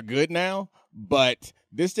Wolves are good now, but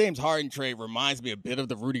this James Harden trade reminds me a bit of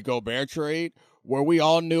the Rudy Gobert trade, where we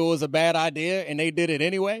all knew it was a bad idea and they did it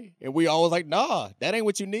anyway, and we all was like, nah, that ain't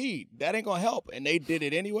what you need. That ain't gonna help, and they did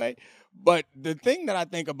it anyway. But the thing that I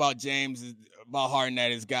think about about Harden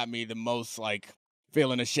that has got me the most like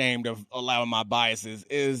feeling ashamed of allowing my biases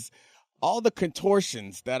is all the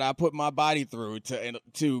contortions that I put my body through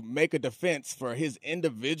to make a defense for his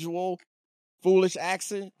individual foolish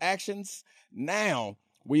actions. Now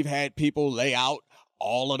we've had people lay out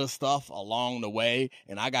all of the stuff along the way,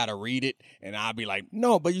 and I got to read it, and I'll be like,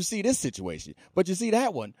 no, but you see this situation, but you see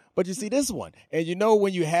that one, but you see this one. And you know,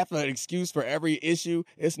 when you have an excuse for every issue,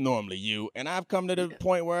 it's normally you. And I've come to the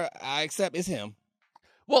point where I accept it's him.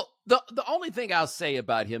 Well, the only thing I'll say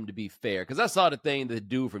about him, to be fair, because I saw the thing the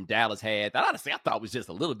dude from Dallas had that honestly I thought was just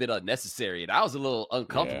a little bit unnecessary, and I was a little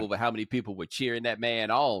uncomfortable with how many people were cheering that man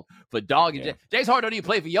on for dogging. James Harden don't even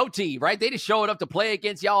play for your team, right? They just showed up to play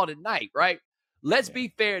against y'all tonight, right? Let's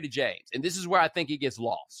be fair to James, and this is where I think he gets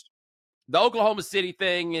lost. The Oklahoma City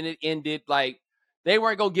thing, and it ended like they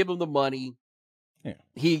weren't going to give him the money. Yeah.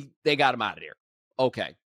 They got him out of there.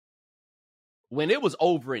 Okay. When it was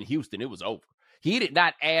over in Houston, it was over. He did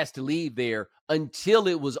not ask to leave there until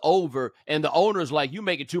it was over, and the owner's like, you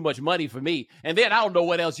making too much money for me. And then I don't know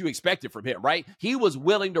what else you expected from him, right? He was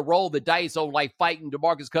willing to roll the dice on like fighting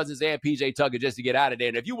DeMarcus Cousins and PJ Tucker just to get out of there.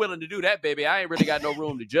 And if you're willing to do that, baby, I ain't really got no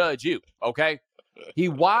room to judge you, okay? He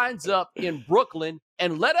winds up in Brooklyn,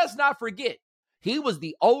 and let us not forget, he was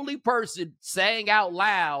the only person saying out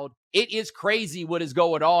loud, it is crazy what is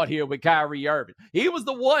going on here with Kyrie Irving. He was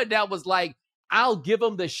the one that was like, I'll give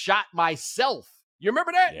him the shot myself. You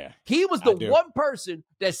remember that? Yeah, he was the one person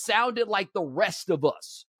that sounded like the rest of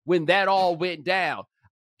us when that all went down.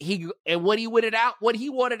 When he wanted out,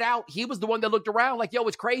 he was the one that looked around like, yo,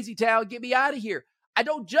 it's crazy town. Get me out of here. I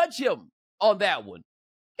don't judge him on that one.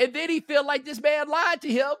 And then he felt like this man lied to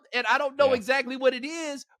him, and I don't know exactly what it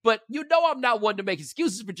is, but you know I'm not one to make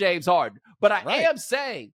excuses for James Harden. But I am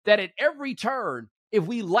saying that at every turn, if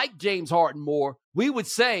we like James Harden more, we would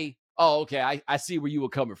say, oh, okay, I see where you were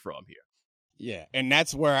coming from here. Yeah, and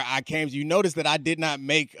that's where I came to. You notice that I did not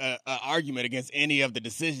make an argument against any of the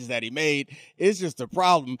decisions that he made. It's just a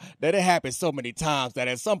problem that it happens so many times that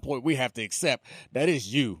at some point we have to accept that it's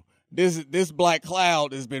you this black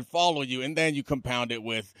cloud has been following you, and then you compound it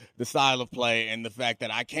with the style of play and the fact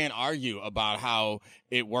that I can't argue about how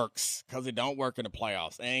it works because it don't work in the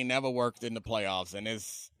playoffs. It ain't never worked in the playoffs, and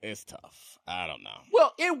it's tough. I don't know.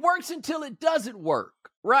 Well, it works until it doesn't work,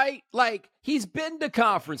 right? Like, he's been to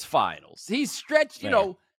conference finals. He's stretched,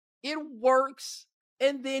 it works,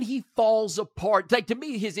 and then he falls apart. Like, to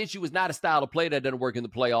me, his issue is not a style of play that doesn't work in the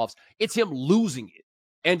playoffs. It's him losing it.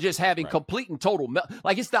 And just having complete and total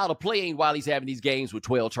like his style of play ain't while he's having these games with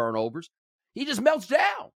 12 turnovers. He just melts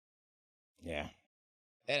down. Yeah.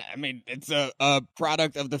 I mean, it's a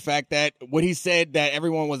product of the fact that what he said that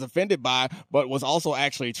everyone was offended by, but was also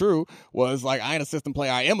actually true, was like, I ain't a system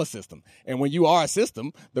player, I am a system. And when you are a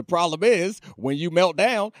system, the problem is when you melt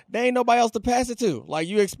down, there ain't nobody else to pass it to. Like,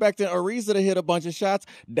 you expecting Ariza to hit a bunch of shots.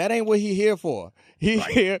 That ain't what he here for. He's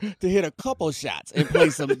here to hit a couple shots and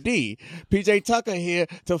play some D. PJ Tucker here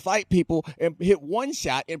to fight people and hit one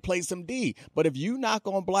shot and play some D. But if you not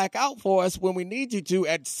going to black out for us when we need you to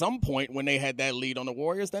at some point when they had that lead on the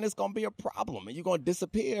Warriors, then it's going to be a problem. And you're going to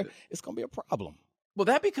disappear. It's going to be a problem. Well,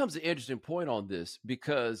 that becomes an interesting point on this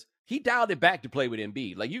because he dialed it back to play with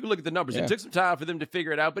Embiid. Like, you can look at the numbers. It took some time for them to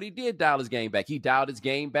figure it out, but he did dial his game back. He dialed his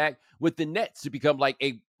game back with the Nets to become like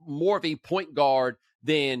more of a point guard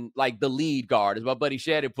than like the lead guard. As my buddy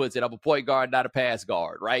Shannon puts it, I'm a point guard, not a pass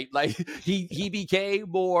guard, right? Like, he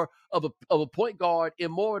became more of a point guard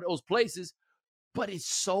in more of those places. But it's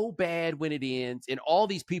so bad when it ends, and all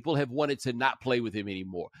these people have wanted to not play with him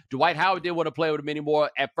anymore. Dwight Howard didn't want to play with him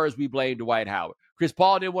anymore. At first, we blamed Dwight Howard. Chris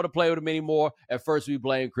Paul didn't want to play with him anymore. At first, we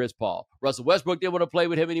blamed Chris Paul. Russell Westbrook didn't want to play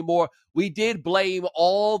with him anymore. We did blame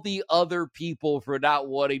all the other people for not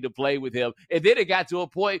wanting to play with him. And then it got to a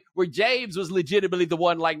point where James was legitimately the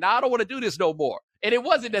one like, nah, I don't want to do this no more. And it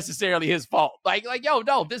wasn't necessarily his fault. Like, yo,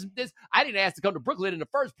 no, this I didn't ask to come to Brooklyn in the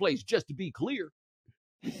first place, just to be clear.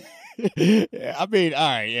 Yeah, I mean, all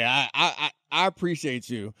right, yeah, I appreciate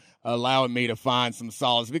you allowing me to find some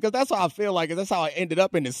solace because that's how I feel like, that's how I ended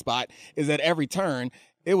up in this spot, is at every turn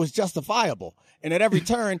it was justifiable. And at every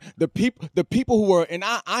turn, the people who were, and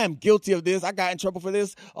I am guilty of this, I got in trouble for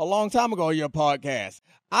this a long time ago on your podcast.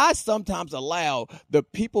 I sometimes allow the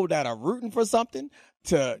people that are rooting for something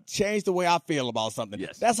to change the way I feel about something.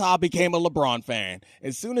 Yes. That's how I became a LeBron fan.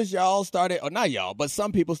 As soon as y'all started, or not y'all, but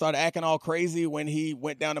some people started acting all crazy when he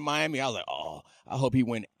went down to Miami, I was like, oh, I hope he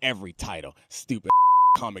win every title. Stupid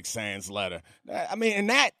Comic Sans letter. I mean, and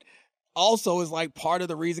that also is like part of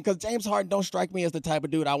the reason, because James Harden don't strike me as the type of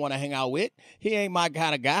dude I want to hang out with. He ain't my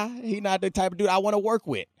kind of guy. He not the type of dude I want to work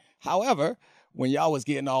with. However, when y'all was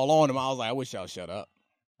getting all on him, I was like, I wish y'all shut up.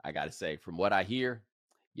 I got to say, from what I hear,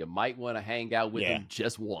 you might want to hang out with him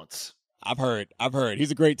just once. I've heard.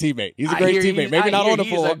 He's a great teammate. He's a great teammate. Maybe not on the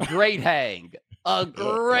floor. He's a great hang. A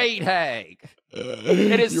great hang.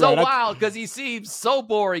 It is so wild because he seems so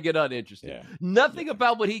boring and uninteresting. Yeah. Nothing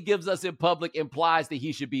about what he gives us in public implies that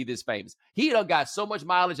he should be this famous. He done got so much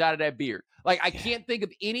mileage out of that beard. Like, I can't think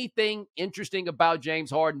of anything interesting about James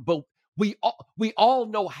Harden, but we all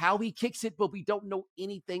know how he kicks it, but we don't know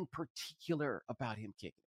anything particular about him kicking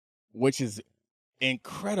it. Which is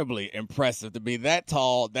incredibly impressive to be that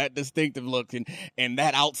tall, that distinctive looking, and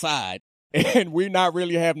that outside. And we not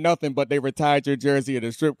really have nothing, but they retired your jersey at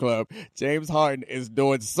a strip club. James Harden is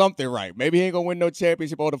doing something right. Maybe he ain't going to win no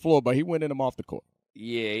championship on the floor, but he winning them off the court.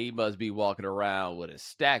 Yeah, he must be walking around with a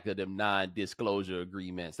stack of them non-disclosure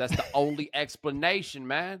agreements. That's the only explanation,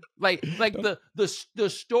 man. Like the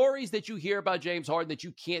stories that you hear about James Harden that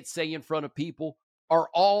you can't say in front of people are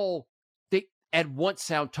all, they at once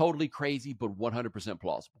sound totally crazy, but 100%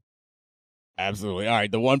 plausible. Absolutely. All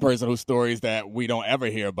right. The one person whose stories that we don't ever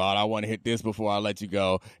hear about, I want to hit this before I let you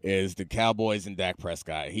go, is the Cowboys and Dak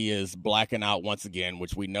Prescott. He is blacking out once again,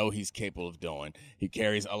 which we know he's capable of doing. He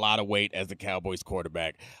carries a lot of weight as the Cowboys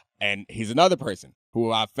quarterback. And he's another person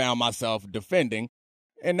who I found myself defending.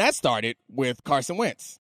 And that started with Carson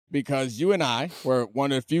Wentz, because you and I were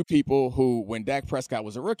one of the few people who, when Dak Prescott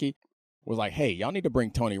was a rookie, was like, hey, y'all need to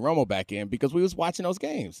bring Tony Romo back in, because we was watching those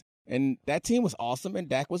games. And that team was awesome, and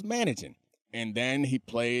Dak was managing. And then he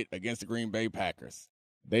played against the Green Bay Packers.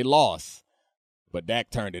 They lost, but Dak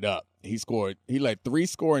turned it up. He led 3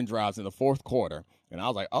 scoring drives in the fourth quarter. And I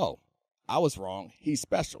was like, oh, I was wrong. He's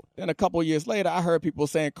special. Then a couple of years later, I heard people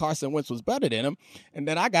saying Carson Wentz was better than him. And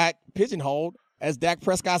then I got pigeonholed as Dak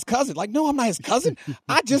Prescott's cousin. Like, no, I'm not his cousin.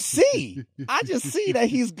 I just see that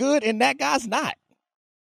he's good and that guy's not.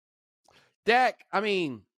 Dak, I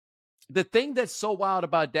mean, the thing that's so wild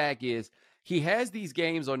about Dak is, he has these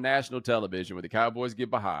games on national television where the Cowboys get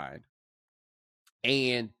behind,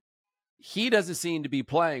 and he doesn't seem to be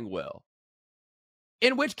playing well,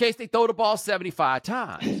 in which case they throw the ball 75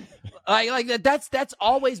 times. That's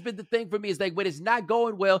always been the thing for me. Is like when it's not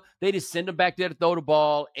going well, they just send him back there to throw the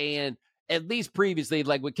ball. And at least previously,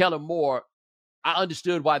 like with Kellen Moore, I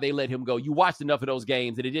understood why they let him go. You watched enough of those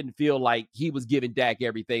games, and it didn't feel like he was giving Dak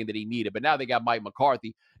everything that he needed. But now they got Mike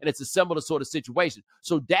McCarthy, and it's a similar sort of situation.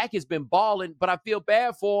 So Dak has been balling, but I feel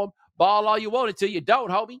bad for him. Ball all you want until you don't,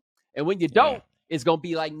 homie. And when you don't, it's going to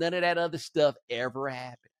be like none of that other stuff ever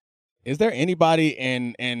happened. Is there anybody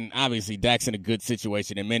and obviously Dak's in a good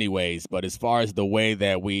situation in many ways, but as far as the way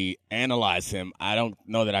that we analyze him, I don't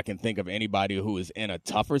know that I can think of anybody who is in a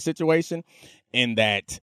tougher situation in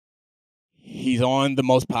that he's on the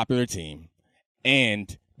most popular team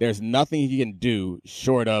and there's nothing he can do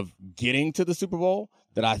short of getting to the Super Bowl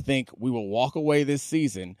that I think we will walk away this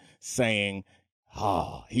season saying,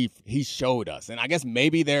 oh, he showed us. And I guess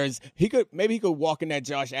maybe he could walk in that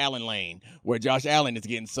Josh Allen lane where Josh Allen is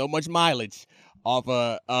getting so much mileage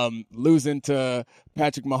off losing to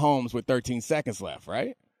Patrick Mahomes with 13 seconds left,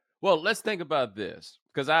 right? Well, let's think about this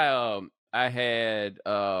because I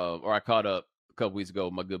caught up a couple weeks ago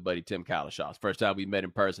with my good buddy Tim Kalishaw. First time we met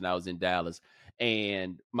in person, I was in Dallas.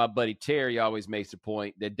 And my buddy Terry always makes the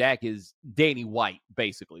point that Dak is Danny White,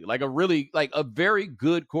 basically. Like a very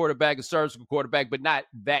good quarterback, a serviceable quarterback, but not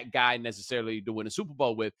that guy necessarily to win a Super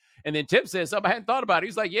Bowl with. And then Tim says something I hadn't thought about it.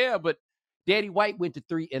 He's like, yeah, but Danny White went to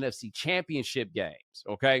 3 NFC championship games,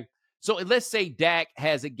 okay? So let's say Dak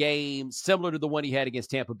has a game similar to the one he had against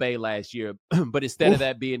Tampa Bay last year, but instead of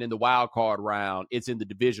that being in the wild card round, it's in the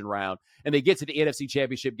division round, and they get to the NFC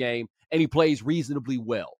championship game, and he plays reasonably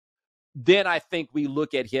well. Then I think we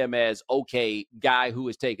look at him as, okay, guy who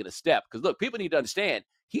is taking a step. Because, look, people need to understand,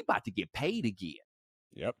 he about to get paid again.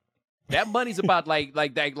 Yep. That money's about like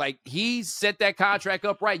he set that contract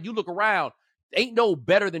up right. You look around, ain't no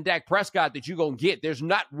better than Dak Prescott that you're going to get. There's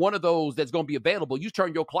not one of those that's going to be available. You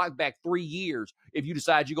turn your clock back 3 years if you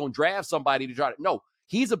decide you're going to draft somebody to try to. No,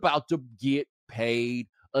 he's about to get paid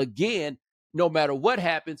again, no matter what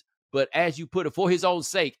happens. But as you put it, for his own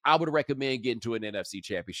sake, I would recommend getting to an NFC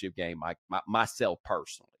championship game myself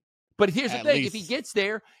personally. But here's the thing. If he gets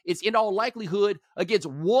there, it's in all likelihood against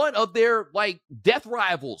one of their death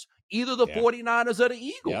rivals, either the 49ers or the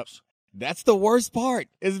Eagles. Yep. That's the worst part,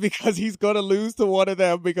 is because he's going to lose to one of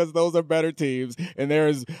them because those are better teams. And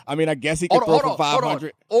I guess he could throw for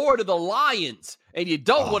 500. Or to the Lions. And you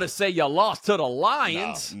don't want to say you lost to the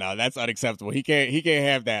Lions. No, that's unacceptable. He can't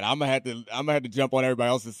have that. I'm gonna have to jump on everybody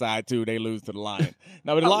else's side too. They lose to the Lions.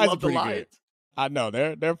 No, but the Lions are pretty good. I know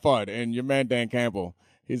they're fun. And your man Dan Campbell,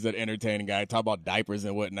 he's an entertaining guy. Talk about diapers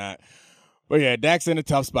and whatnot. But yeah, Dak's in a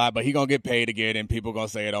tough spot, but he gonna get paid again, and people gonna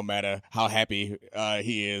say it don't matter how happy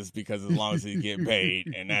he is because as long as he's getting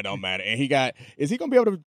paid, and that don't matter. And is he gonna be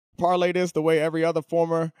able to parlay this the way every other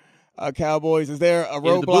former Cowboys? Is there a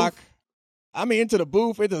roadblock? Into the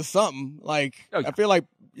booth, into something. I feel like,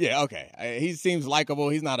 yeah, okay. He seems likable.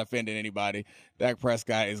 He's not offending anybody. Dak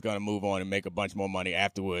Prescott is going to move on and make a bunch more money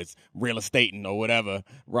afterwards, real estating or whatever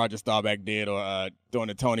Roger Staubach did, or doing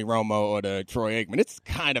the Tony Romo or the Troy Aikman. It's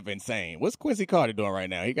kind of insane. What's Quincy Carter doing right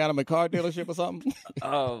now? He got him a car dealership or something?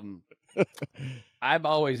 I'm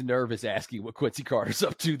always nervous asking what Quincy Carter's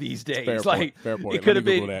up to these days. Fair point. It could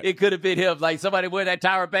have been him. Like somebody with that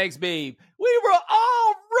Tyra Banks meme. We were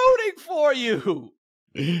all rooting for you.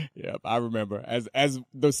 Yep, I remember. As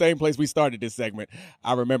the same place we started this segment,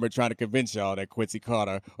 I remember trying to convince y'all that Quincy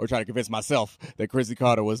Carter, or trying to convince myself that Quincy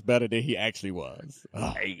Carter was better than he actually was.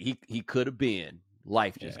 Hey, he could have been.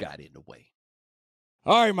 Life just got in the way.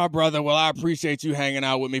 All right, my brother. Well, I appreciate you hanging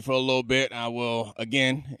out with me for a little bit. I will,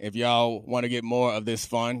 again, if y'all want to get more of this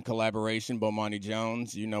fun collaboration, Bomani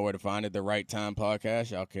Jones, you know where to find it, The Right Time Podcast.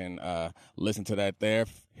 Y'all can listen to that there,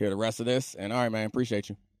 hear the rest of this. And all right, man, appreciate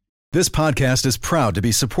you. This podcast is proud to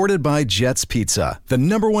be supported by Jets Pizza, the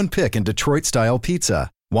 #1 pick in Detroit-style pizza.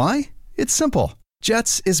 Why? It's simple.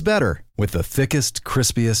 Jets is better. With the thickest,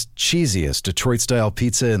 crispiest, cheesiest Detroit-style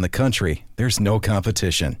pizza in the country, there's no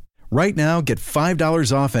competition. Right now, get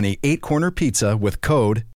 $5 off any 8-corner pizza with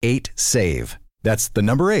code 8SAVE. That's the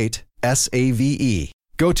number 8, SAVE.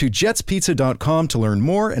 Go to jetspizza.com to learn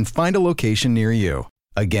more and find a location near you.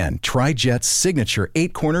 Again, try Jet's signature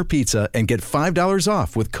 8-corner pizza and get $5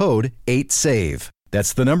 off with code 8SAVE.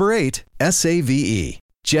 That's the number 8, SAVE.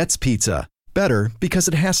 Jet's Pizza. Better because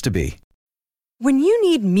it has to be. When you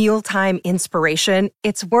need mealtime inspiration,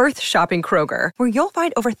 it's worth shopping Kroger, where you'll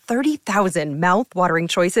find over 30,000 mouth-watering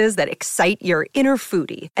choices that excite your inner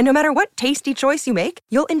foodie. And no matter what tasty choice you make,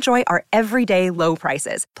 you'll enjoy our everyday low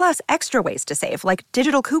prices, plus extra ways to save, like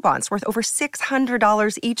digital coupons worth over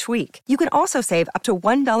 $600 each week. You can also save up to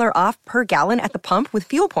 $1 off per gallon at the pump with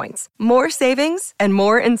fuel points. More savings and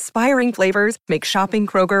more inspiring flavors make shopping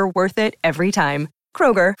Kroger worth it every time.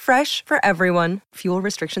 Kroger, fresh for everyone. Fuel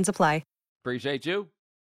restrictions apply. Appreciate you.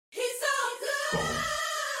 He's so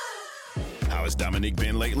good. How has Domonique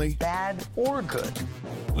been lately? Bad or good?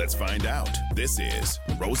 Let's find out. This is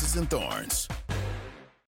Roses and Thorns.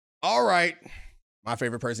 All right. My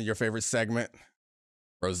favorite person, your favorite segment.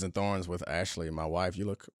 Roses and Thorns with Ashley, my wife. You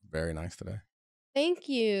look very nice today. Thank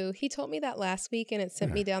you. He told me that last week, and it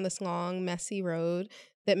sent me down this long, messy road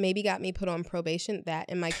that maybe got me put on probation. That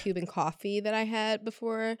and my Cuban coffee that I had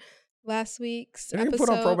before last week's episode. You put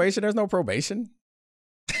on probation? There's no probation.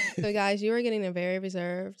 So, guys, you are getting a very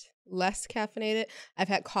reserved, less caffeinated. I've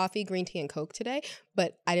had coffee, green tea, and Coke today,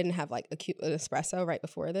 but I didn't have like an espresso right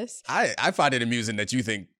before this. I find it amusing that you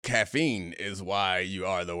think caffeine is why you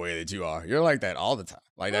are the way that you are. You're like that all the time.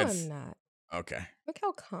 Like that's I'm not. Okay. Look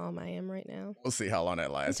how calm I am right now. We'll see how long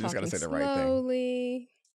that lasts. You just got to say the right thing. Slowly.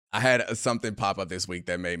 I had something pop up this week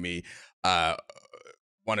that made me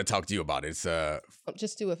want to talk to you about it. It's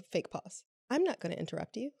Just do a fake pause. I'm not going to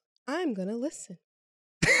interrupt you. I'm going to listen.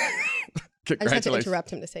 I just had to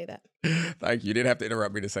interrupt him to say that. Thank you. You didn't have to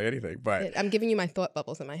interrupt me to say anything, but I'm giving you my thought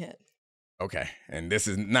bubbles in my head. Okay. And this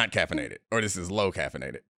is not caffeinated, or this is low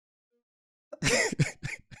caffeinated.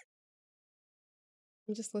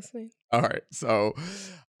 I'm just listening. All right. So,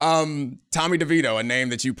 Tommy DeVito, a name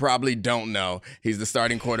that you probably don't know. He's the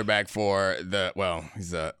starting quarterback for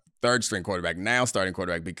he's a third string quarterback, now starting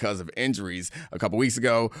quarterback because of injuries a couple weeks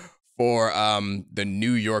ago for the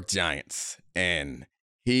New York Giants. And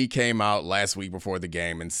he came out last week before the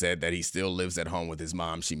game and said that he still lives at home with his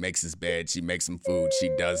mom. She makes his bed. She makes him food. She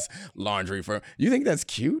does laundry for him. You think that's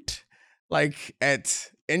cute? Like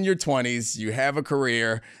in your 20s, you have a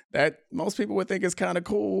career that most people would think is kind of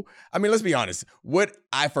cool. I mean, let's be honest. What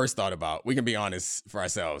I first thought about, we can be honest for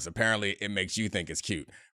ourselves. Apparently, it makes you think it's cute.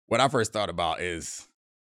 What I first thought about is,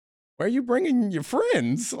 where are you bringing your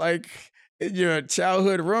friends? Like in your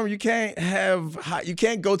childhood room, you can't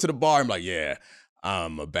go to the bar and be like, yeah,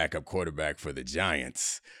 I'm a backup quarterback for the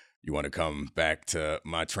Giants. You want to come back to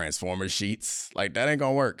my Transformer sheets? Like, that ain't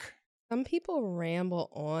gonna work. Some people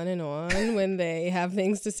ramble on and on when they have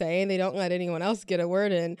things to say and they don't let anyone else get a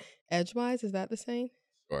word in. Edgewise, is that the saying?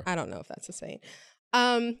 Sure. I don't know if that's the saying.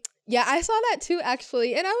 Yeah, I saw that too,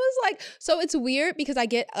 actually. And I was like, so it's weird because I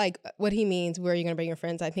get like what he means, where are you going to bring your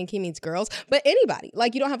friends? I think he means girls, but anybody.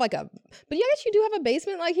 Like you don't have like but I guess you do have a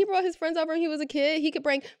basement. Like he brought his friends over when he was a kid. He could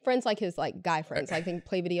bring friends like his like guy friends, like they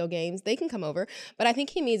play video games. They can come over. But I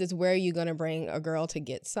think he means is where are you going to bring a girl to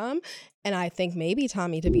get some? And I think maybe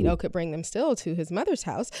Tommy DeVito could bring them still to his mother's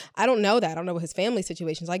house. I don't know that. I don't know what his family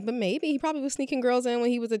situation's like, but maybe he probably was sneaking girls in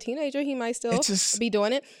when he was a teenager. He might still be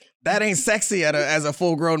doing it. That ain't sexy as a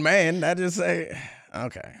full-grown man. That just say,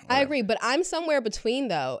 okay. Whatever. I agree, but I'm somewhere between,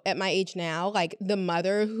 though, at my age now, like the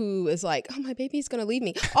mother who is like, oh, my baby's going to leave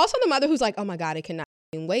me. Also the mother who's like, oh, my God, I cannot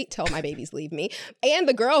wait till my babies leave me. And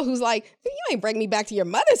the girl who's like, you ain't bring me back to your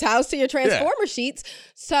mother's house, to your Transformer sheets.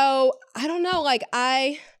 So I don't know, like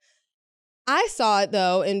I saw it,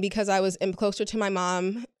 though, and because I was closer to my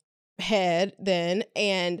mom head then,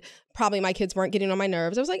 and probably my kids weren't getting on my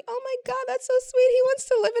nerves, I was like, oh my God, that's so sweet. He wants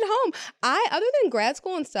to live at home. Other than grad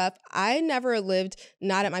school and stuff, I never lived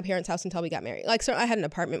not at my parents' house until we got married. Like, so I had an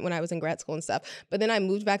apartment when I was in grad school and stuff, but then I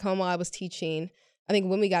moved back home while I was teaching. I think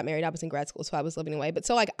when we got married, I was in grad school, so I was living away. But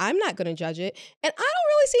so like, I'm not going to judge it. And I don't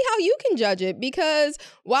really see how you can judge it, because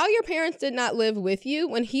while your parents did not live with you,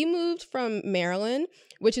 when he moved from Maryland,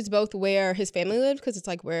 which is both where his family lived, because it's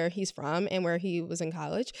like where he's from and where he was in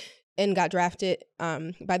college, and got drafted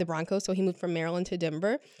by the Broncos. So he moved from Maryland to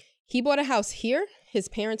Denver. He bought a house here. His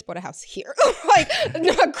parents bought a house here, like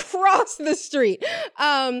across the street.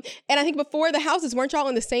 And I think before the houses, weren't y'all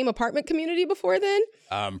in the same apartment community before then?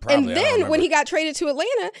 Probably. And then when he got traded to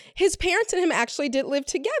Atlanta, his parents and him actually did live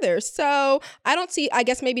together. So I don't see, I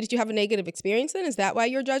guess maybe did you have a negative experience then? Is that why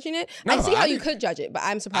you're judging it? No, I see how you could judge it, but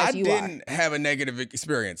I'm surprised you are. I didn't have a negative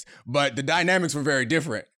experience, but the dynamics were very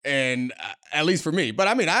different. And at least for me. But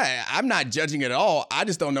I mean, I'm not judging it at all. I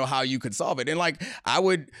just don't know how you could solve it. And like,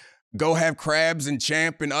 go have crabs and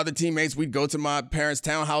Champ and other teammates. We'd go to my parents'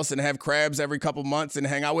 townhouse and have crabs every couple months and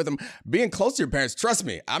hang out with them. Being close to your parents, trust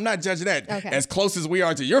me, I'm not judging that. Okay. As close as we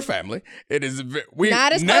are to your family, it is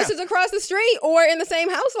not as close as across the street or in the same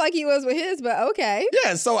house like he was with his, but okay.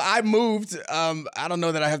 Yeah, so I moved. I don't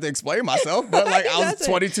know that I have to explain myself, but like I was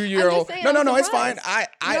 22-year-old. Saying, No, it's fine. I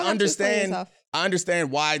understand. I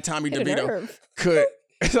understand why Tommy DeVito nerve. could.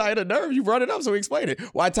 I had a nerve. You brought it up, so we explained it.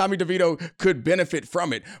 Why Tommy DeVito could benefit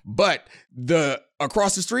from it, but the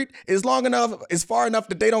across the street is far enough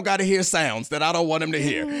that they don't got to hear sounds that I don't want them to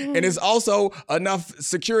hear, and it's also enough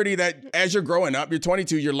security that as you're growing up, you're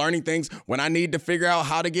 22, you're learning things. When I need to figure out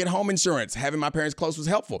how to get home insurance, having my parents close was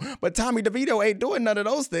helpful. But Tommy DeVito ain't doing none of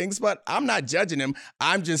those things. But I'm not judging him.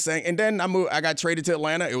 I'm just saying. And then I got traded to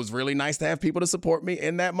Atlanta. It was really nice to have people to support me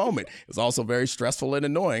in that moment. It was also very stressful and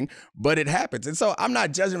annoying, but it happens. And so I'm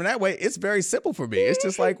not judging him that way. It's very simple for me. It's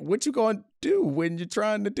just like, what you going to do when you're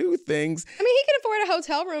trying to do things? I mean, he can afford a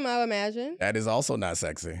hotel room, I would imagine. That is also not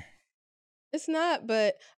sexy. It's not,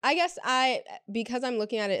 but I guess because I'm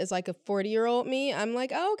looking at it as like a 40-year-old me, I'm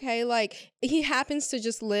like, oh, okay, like he happens to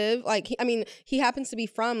just live, like, he happens to be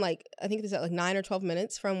from like, I think it's at like 9 or 12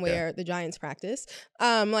 minutes from where the Giants practice.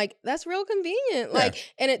 Like that's real convenient.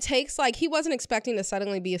 Like, and it takes like, he wasn't expecting to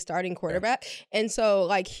suddenly be a starting quarterback. And so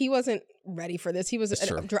like, he wasn't ready for this. He was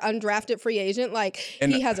an undrafted free agent. Like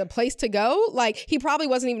he has a place to go. Like he probably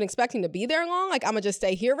wasn't even expecting to be there long. Like I'm gonna just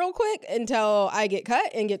stay here real quick until I get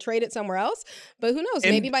cut and get traded somewhere else. But who knows?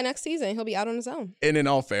 Maybe by next season he'll be out on his own. And in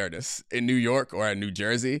all fairness, in New York or in New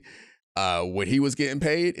Jersey, what he was getting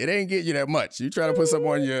paid, it ain't getting you that much. You try to put some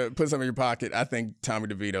in your pocket. I think Tommy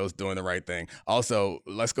DeVito's doing the right thing. Also,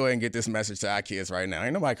 let's go ahead and get this message to our kids right now.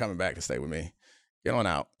 Ain't nobody coming back to stay with me. Get on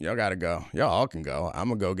out. Y'all got to go. Y'all all can go. I'm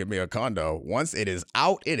going to go get me a condo. Once it is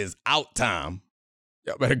out time.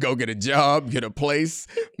 Y'all better go get a job, get a place,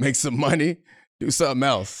 make some money, do something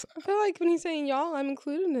else. I feel like when he's saying y'all, I'm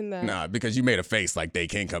included in that. Nah, because you made a face like they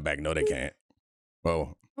can't come back. No, they can't.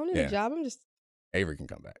 Well, I don't need a job. I'm just... Avery can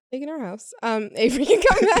come back. Taking our house. Avery can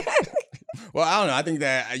come back. Well, I don't know. I think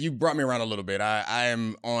that you brought me around a little bit. I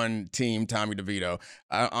am on team Tommy DeVito.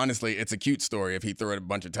 Honestly, it's a cute story if he threw a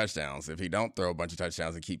bunch of touchdowns. If he don't throw a bunch of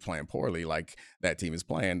touchdowns and keep playing poorly like that team is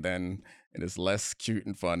playing, then it is less cute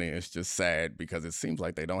and funny. It's just sad because it seems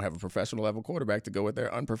like they don't have a professional level quarterback to go with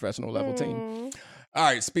their unprofessional level team. All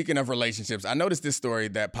right, speaking of relationships, I noticed this story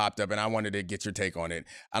that popped up, and I wanted to get your take on it.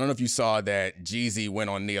 I don't know if you saw that Jeezy went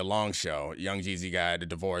on Nia Long's show. Young Jeezy got a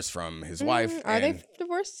divorce from his wife. Are they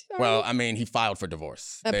divorced? Well, I mean, he filed for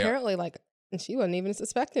divorce. Apparently, and she wasn't even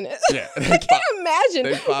suspecting it. Yeah. I can't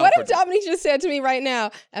imagine. What if Domonique just said to me right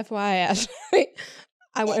now, FYI, Ashley,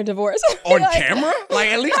 I want a divorce. On camera? Like,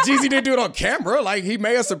 at least Jeezy didn't do it on camera. Like, he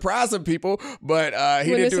may have surprised some people, but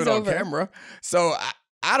he didn't do it on camera. So,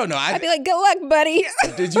 I don't know. I'd be like, good luck, buddy.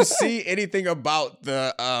 Did you see anything about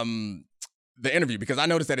the interview? Because I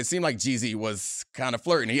noticed that it seemed like Jeezy was kind of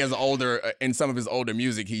flirting. He has in some of his older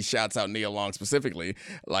music, he shouts out Nia Long specifically.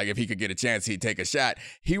 Like if he could get a chance, he'd take a shot.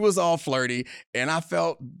 He was all flirty, and I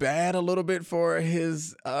felt bad a little bit for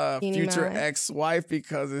his future ex-wife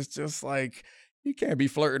because it's just like, you can't be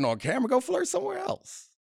flirting on camera. Go flirt somewhere else.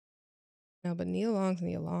 No, but Nia Long's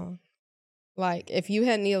Nia Long. Like, if you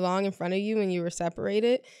had Nia Long in front of you and you were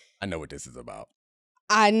separated. I know what this is about.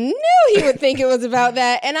 I knew he would think it was about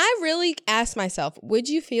that. And I really asked myself, would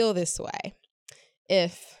you feel this way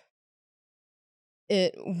if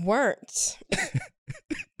it weren't?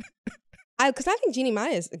 Because I think Jeannie Mai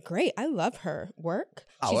is great. I love her work.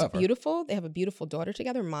 She's beautiful. They have a beautiful daughter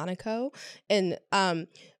together, Monaco. And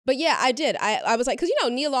but yeah, I did. I was like, because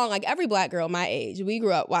Nia Long, like every black girl my age, we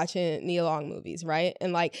grew up watching Nia Long movies, right?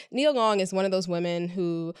 And like Nia Long is one of those women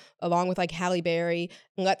who, along with like Halle Berry,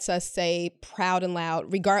 lets us say proud and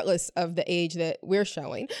loud, regardless of the age that we're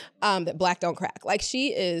showing, that black don't crack. Like she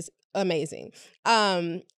is amazing.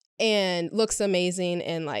 And looks amazing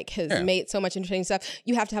and like has made so much interesting stuff.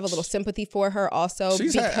 You have to have a little sympathy for her also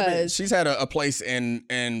she's had a place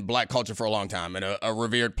in black culture for a long time and a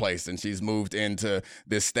revered place, and she's moved into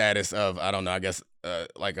this status of, I don't know, I guess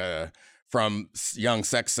from young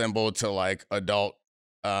sex symbol to like adult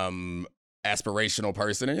aspirational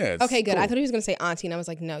person. And okay, good. Cool. I thought he was gonna say auntie, and I was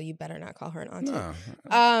like, no, you better not call her an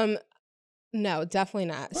auntie. No, definitely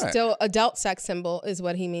not. Right. Still, adult sex symbol is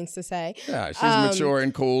what he means to say. Yeah, she's mature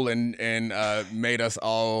and cool and made us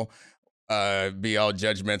all be all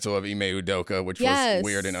judgmental of Ime Udoka, which was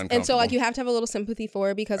weird and uncomfortable. And so, like, you have to have a little sympathy for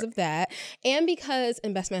her because of that. And because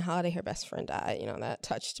in Best Man Holiday, her best friend died. That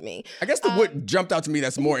touched me. I guess what jumped out to me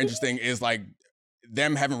that's more interesting is, like,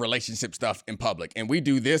 them having relationship stuff in public. And we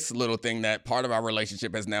do this little thing that part of our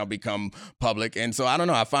relationship has now become public. And so I don't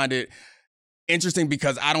know, I find it interesting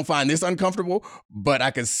because I don't find this uncomfortable, but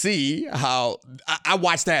I can see how I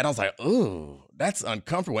watched that and I was like, ooh, that's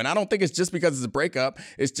uncomfortable. And I don't think it's just because it's a breakup.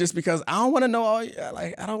 It's just because I don't want to know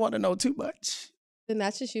I don't want to know too much. Then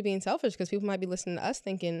that's just you being selfish because people might be listening to us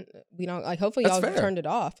thinking we don't like. Hopefully, y'all turned it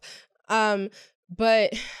off.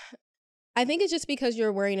 But I think it's just because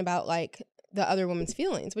you're worrying about like the other woman's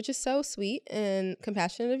feelings, which is so sweet and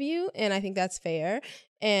compassionate of you, and I think that's fair.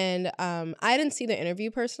 And I didn't see the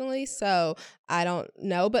interview personally, so I don't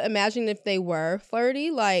know. But imagine if they were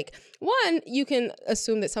flirty. Like, one, you can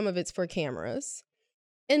assume that some of it's for cameras,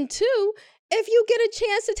 and two, if you get a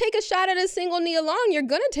chance to take a shot at a single knee alone, you're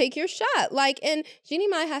going to take your shot. Like, and Jeannie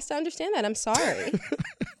Mai has to understand that. I'm sorry.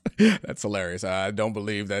 That's hilarious. I don't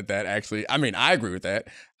believe that actually, I mean, I agree with that.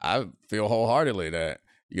 I feel wholeheartedly that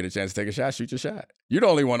you get a chance to take a shot, shoot your shot. You're the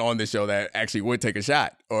only one on this show that actually would take a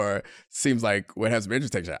shot or seems like would have some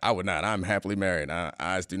interest to take a shot. I would not. I'm happily married.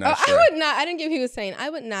 Eyes do not stray. I would not. I didn't get what he was saying. I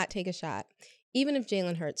would not take a shot. Even if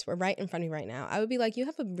Jalen Hurts were right in front of me right now, I would be like, you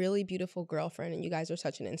have a really beautiful girlfriend and you guys are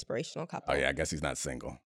such an inspirational couple. Oh, yeah. I guess he's not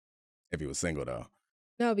single. If he was single, though.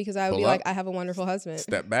 No, because I would be like, I have a wonderful husband.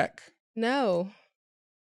 Step back? No.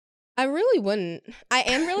 I really wouldn't. I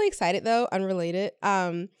am really excited, though, unrelated.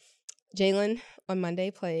 Jalen on Monday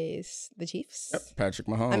plays the Chiefs. Yep, Patrick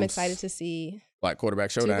Mahomes. I'm excited to see Black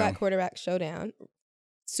quarterback showdown. 2 Black quarterback showdown.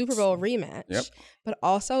 Super Bowl rematch. Yep. But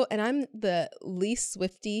also, and I'm the least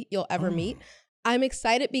Swiftie you'll ever meet. I'm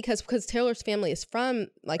excited because Taylor's family is from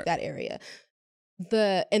like that area.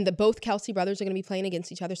 Both Kelsey brothers are going to be playing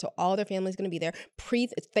against each other, so all their family's going to be there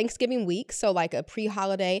Thanksgiving week, so like a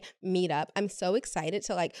pre-holiday meetup. I'm so excited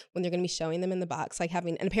to like when they're going to be showing them in the box, like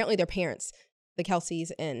having, and apparently their parents, the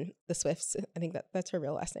Kelseys and the Swifts, I think that's her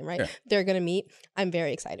real last name, right? Yeah. They're going to meet. I'm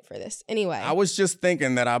very excited for this. Anyway. I was just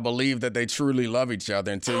thinking that I believe that they truly love each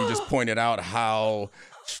other until you just pointed out how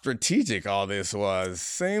strategic all this was.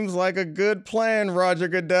 Seems like a good plan, Roger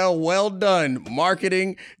Goodell. Well done.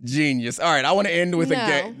 Marketing genius. All right, I want to end with a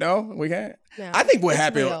game. No, we can't? No, I think what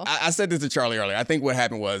happened, I said this to Charlie earlier, I think what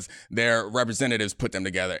happened was their representatives put them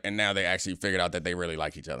together and now they actually figured out that they really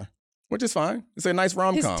like each other. Which is fine. It's a nice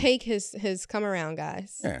rom-com. His come around,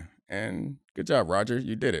 guys. Yeah, and good job, Roger.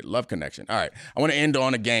 You did it. Love connection. All right, I want to end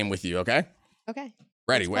on a game with you, okay? Okay.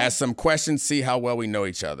 Ready. We'll ask some questions, see how well we know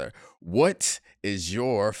each other. What is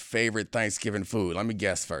your favorite Thanksgiving food? Let me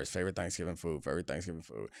guess first. Favorite Thanksgiving food.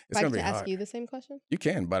 It's going to be hard. Ask you the same question? You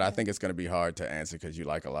can, but I think it's going to be hard to answer because you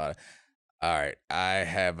like a lot of... All right, I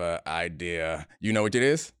have an idea. You know what it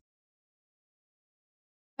is?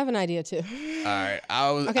 I have an idea too. All right,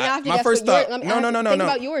 now I have to my guess first thought. Think No.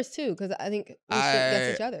 about yours too, because I think we should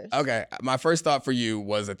guess each other's. Okay, my first thought for you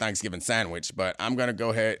was a Thanksgiving sandwich, but I'm gonna go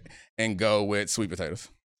ahead and go with sweet potatoes.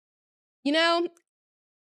 You know,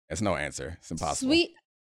 that's no answer. It's impossible.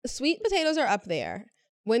 Sweet potatoes are up there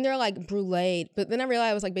when they're like bruleed, but then I realized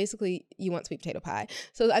I was like, basically, you want sweet potato pie.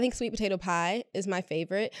 So I think sweet potato pie is my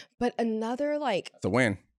favorite. But another like it's a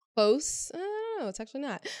win. Close. No, it's actually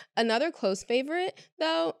not. Another close favorite,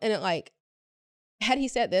 though, and it like, had he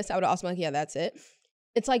said this, I would also be like, yeah, that's it.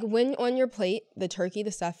 It's like when on your plate, the turkey,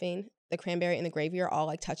 the stuffing, the cranberry, and the gravy are all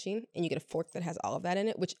like touching, and you get a fork that has all of that in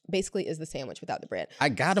it, which basically is the sandwich without the bread. I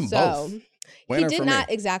got them both. He did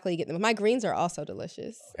not exactly get them. My greens are also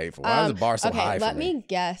delicious. Hateful. Why is the bar so high for me? Let me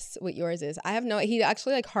guess what yours is. I have no. He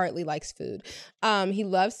actually like hardly likes food. He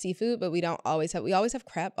loves seafood, but we always have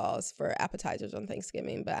crab balls for appetizers on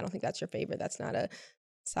Thanksgiving. But I don't think that's your favorite. That's not a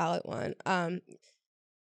solid one. I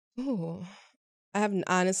have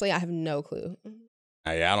no clue.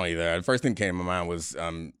 Yeah, I don't either. The first thing that came to my mind was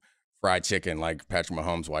fried chicken, like Patrick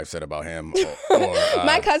Mahomes' wife said about him. Or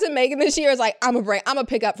my cousin Megan this year is like, I'm gonna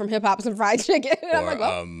pick up from hip hop some fried chicken. And I'm like,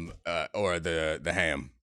 well. Or the ham.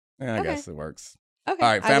 Yeah, I guess it works. Okay,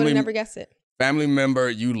 all right, I would never guess it. Family member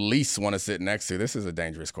you least want to sit next to. This is a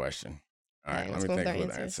dangerous question. All right, let me think of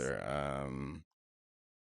the answer.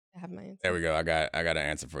 I have my answer. There we go. I got an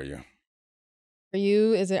answer for you. For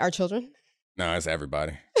you, is it our children? No, it's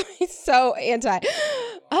everybody. He's so anti.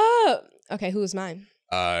 Oh, okay. Who's mine?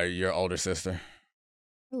 Your older sister.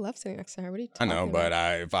 I love sitting next to her. What are you talking about? But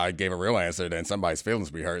if I gave a real answer, then somebody's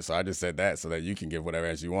feelings would be hurt. So I just said that so that you can give whatever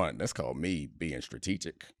answer you want. That's called me being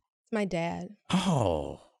strategic. It's my dad.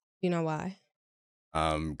 Oh. You know why?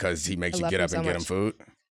 Because he makes you get up and get him food.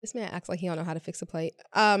 This man acts like he don't know how to fix a plate.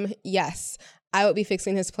 Yes, I would be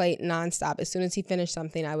fixing his plate nonstop. As soon as he finished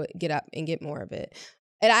something, I would get up and get more of it.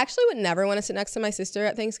 And I actually would never want to sit next to my sister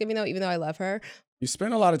at Thanksgiving, though, even though I love her. You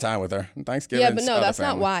spend a lot of time with her. Thanksgiving. Yeah, but no, that's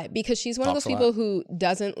not why. Because she's one of those people who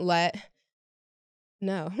doesn't let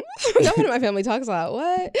No. No one in my family talks about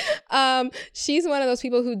what? She's one of those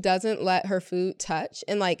people who doesn't let her food touch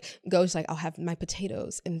and like goes like, I'll have my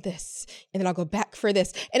potatoes and this, and then I'll go back for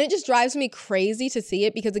this. And it just drives me crazy to see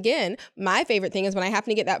it because again, my favorite thing is when I happen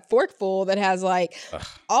to get that forkful that has like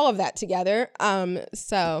all of that together.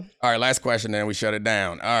 So. All right, last question, then we shut it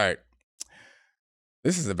down. All right.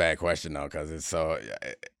 This is a bad question though, because it's so.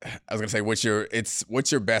 I was gonna say, what's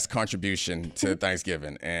your best contribution to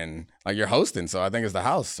Thanksgiving? And like you're hosting, so I think it's the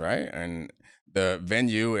house, right, and the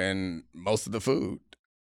venue and most of the food.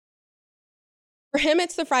 For him,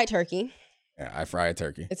 it's the fried turkey. Yeah, I fry a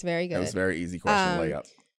turkey. It's very good. It was a very easy question to lay up.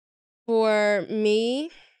 For me,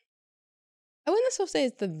 I wouldn't necessarily say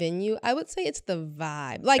it's the venue. I would say it's the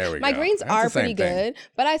vibe. Like my greens are pretty good,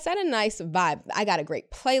 but I set a nice vibe. I got a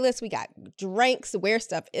great playlist. We got drinks. Where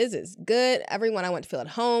stuff is good. Everyone I want to feel at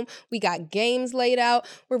home. We got games laid out.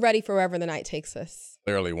 We're ready for wherever the night takes us.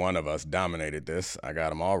 Clearly, one of us dominated this. I got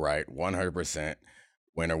them all right, 100%.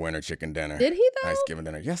 Winner chicken dinner. Did he though? Thanksgiving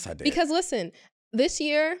dinner. Yes, I did. Because listen, this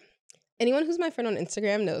year. Anyone who's my friend on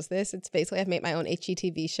Instagram knows this. It's basically I've made my own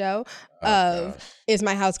HGTV show is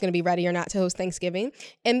my house going to be ready or not to host Thanksgiving?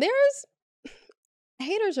 And there's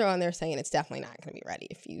haters are on there saying it's definitely not going to be ready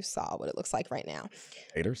if you saw what it looks like right now.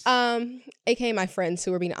 Haters? AKA my friends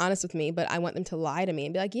who are being honest with me, but I want them to lie to me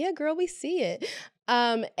and be like, yeah, girl, we see it.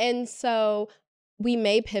 And so we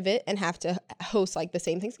may pivot and have to host like the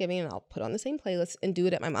same Thanksgiving and I'll put on the same playlist and do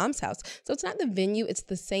it at my mom's house. So it's not the venue, it's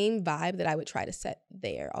the same vibe that I would try to set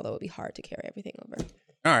there, although it would be hard to carry everything over.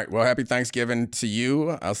 All right. Well, happy Thanksgiving to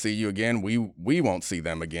you. I'll see you again. We won't see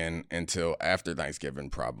them again until after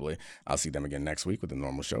Thanksgiving, probably. I'll see them again next week with a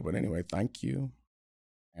normal show. But anyway, thank you,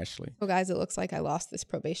 Ashley. Well, guys, it looks like I lost this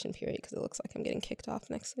probation period because it looks like I'm getting kicked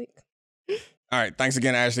off next week. All right. Thanks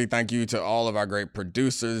again, Ashley. Thank you to all of our great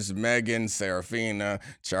producers, Megan, Serafina,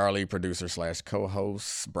 Charlie, producer /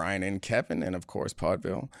 co-hosts, Brian and Kevin, and of course,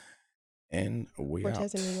 Podville. And we out.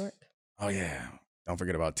 Cortez in New York. Oh, yeah. Don't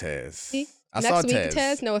forget about Tez. See? I Next saw week, Tez.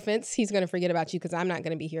 Tez, no offense, he's going to forget about you because I'm not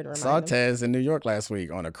going to be here to remind Saw him. Tez in New York last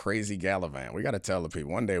week on a crazy Gallivant. We got to tell the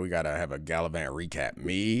people. One day we got to have a Gallivant recap.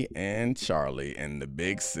 Me and Charlie in the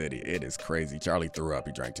big city. It is crazy. Charlie threw up.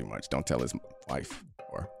 He drank too much. Don't tell his wife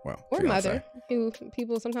or mother, who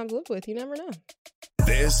people sometimes live with. You never know.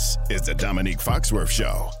 This is the Domonique Foxworth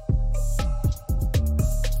Show.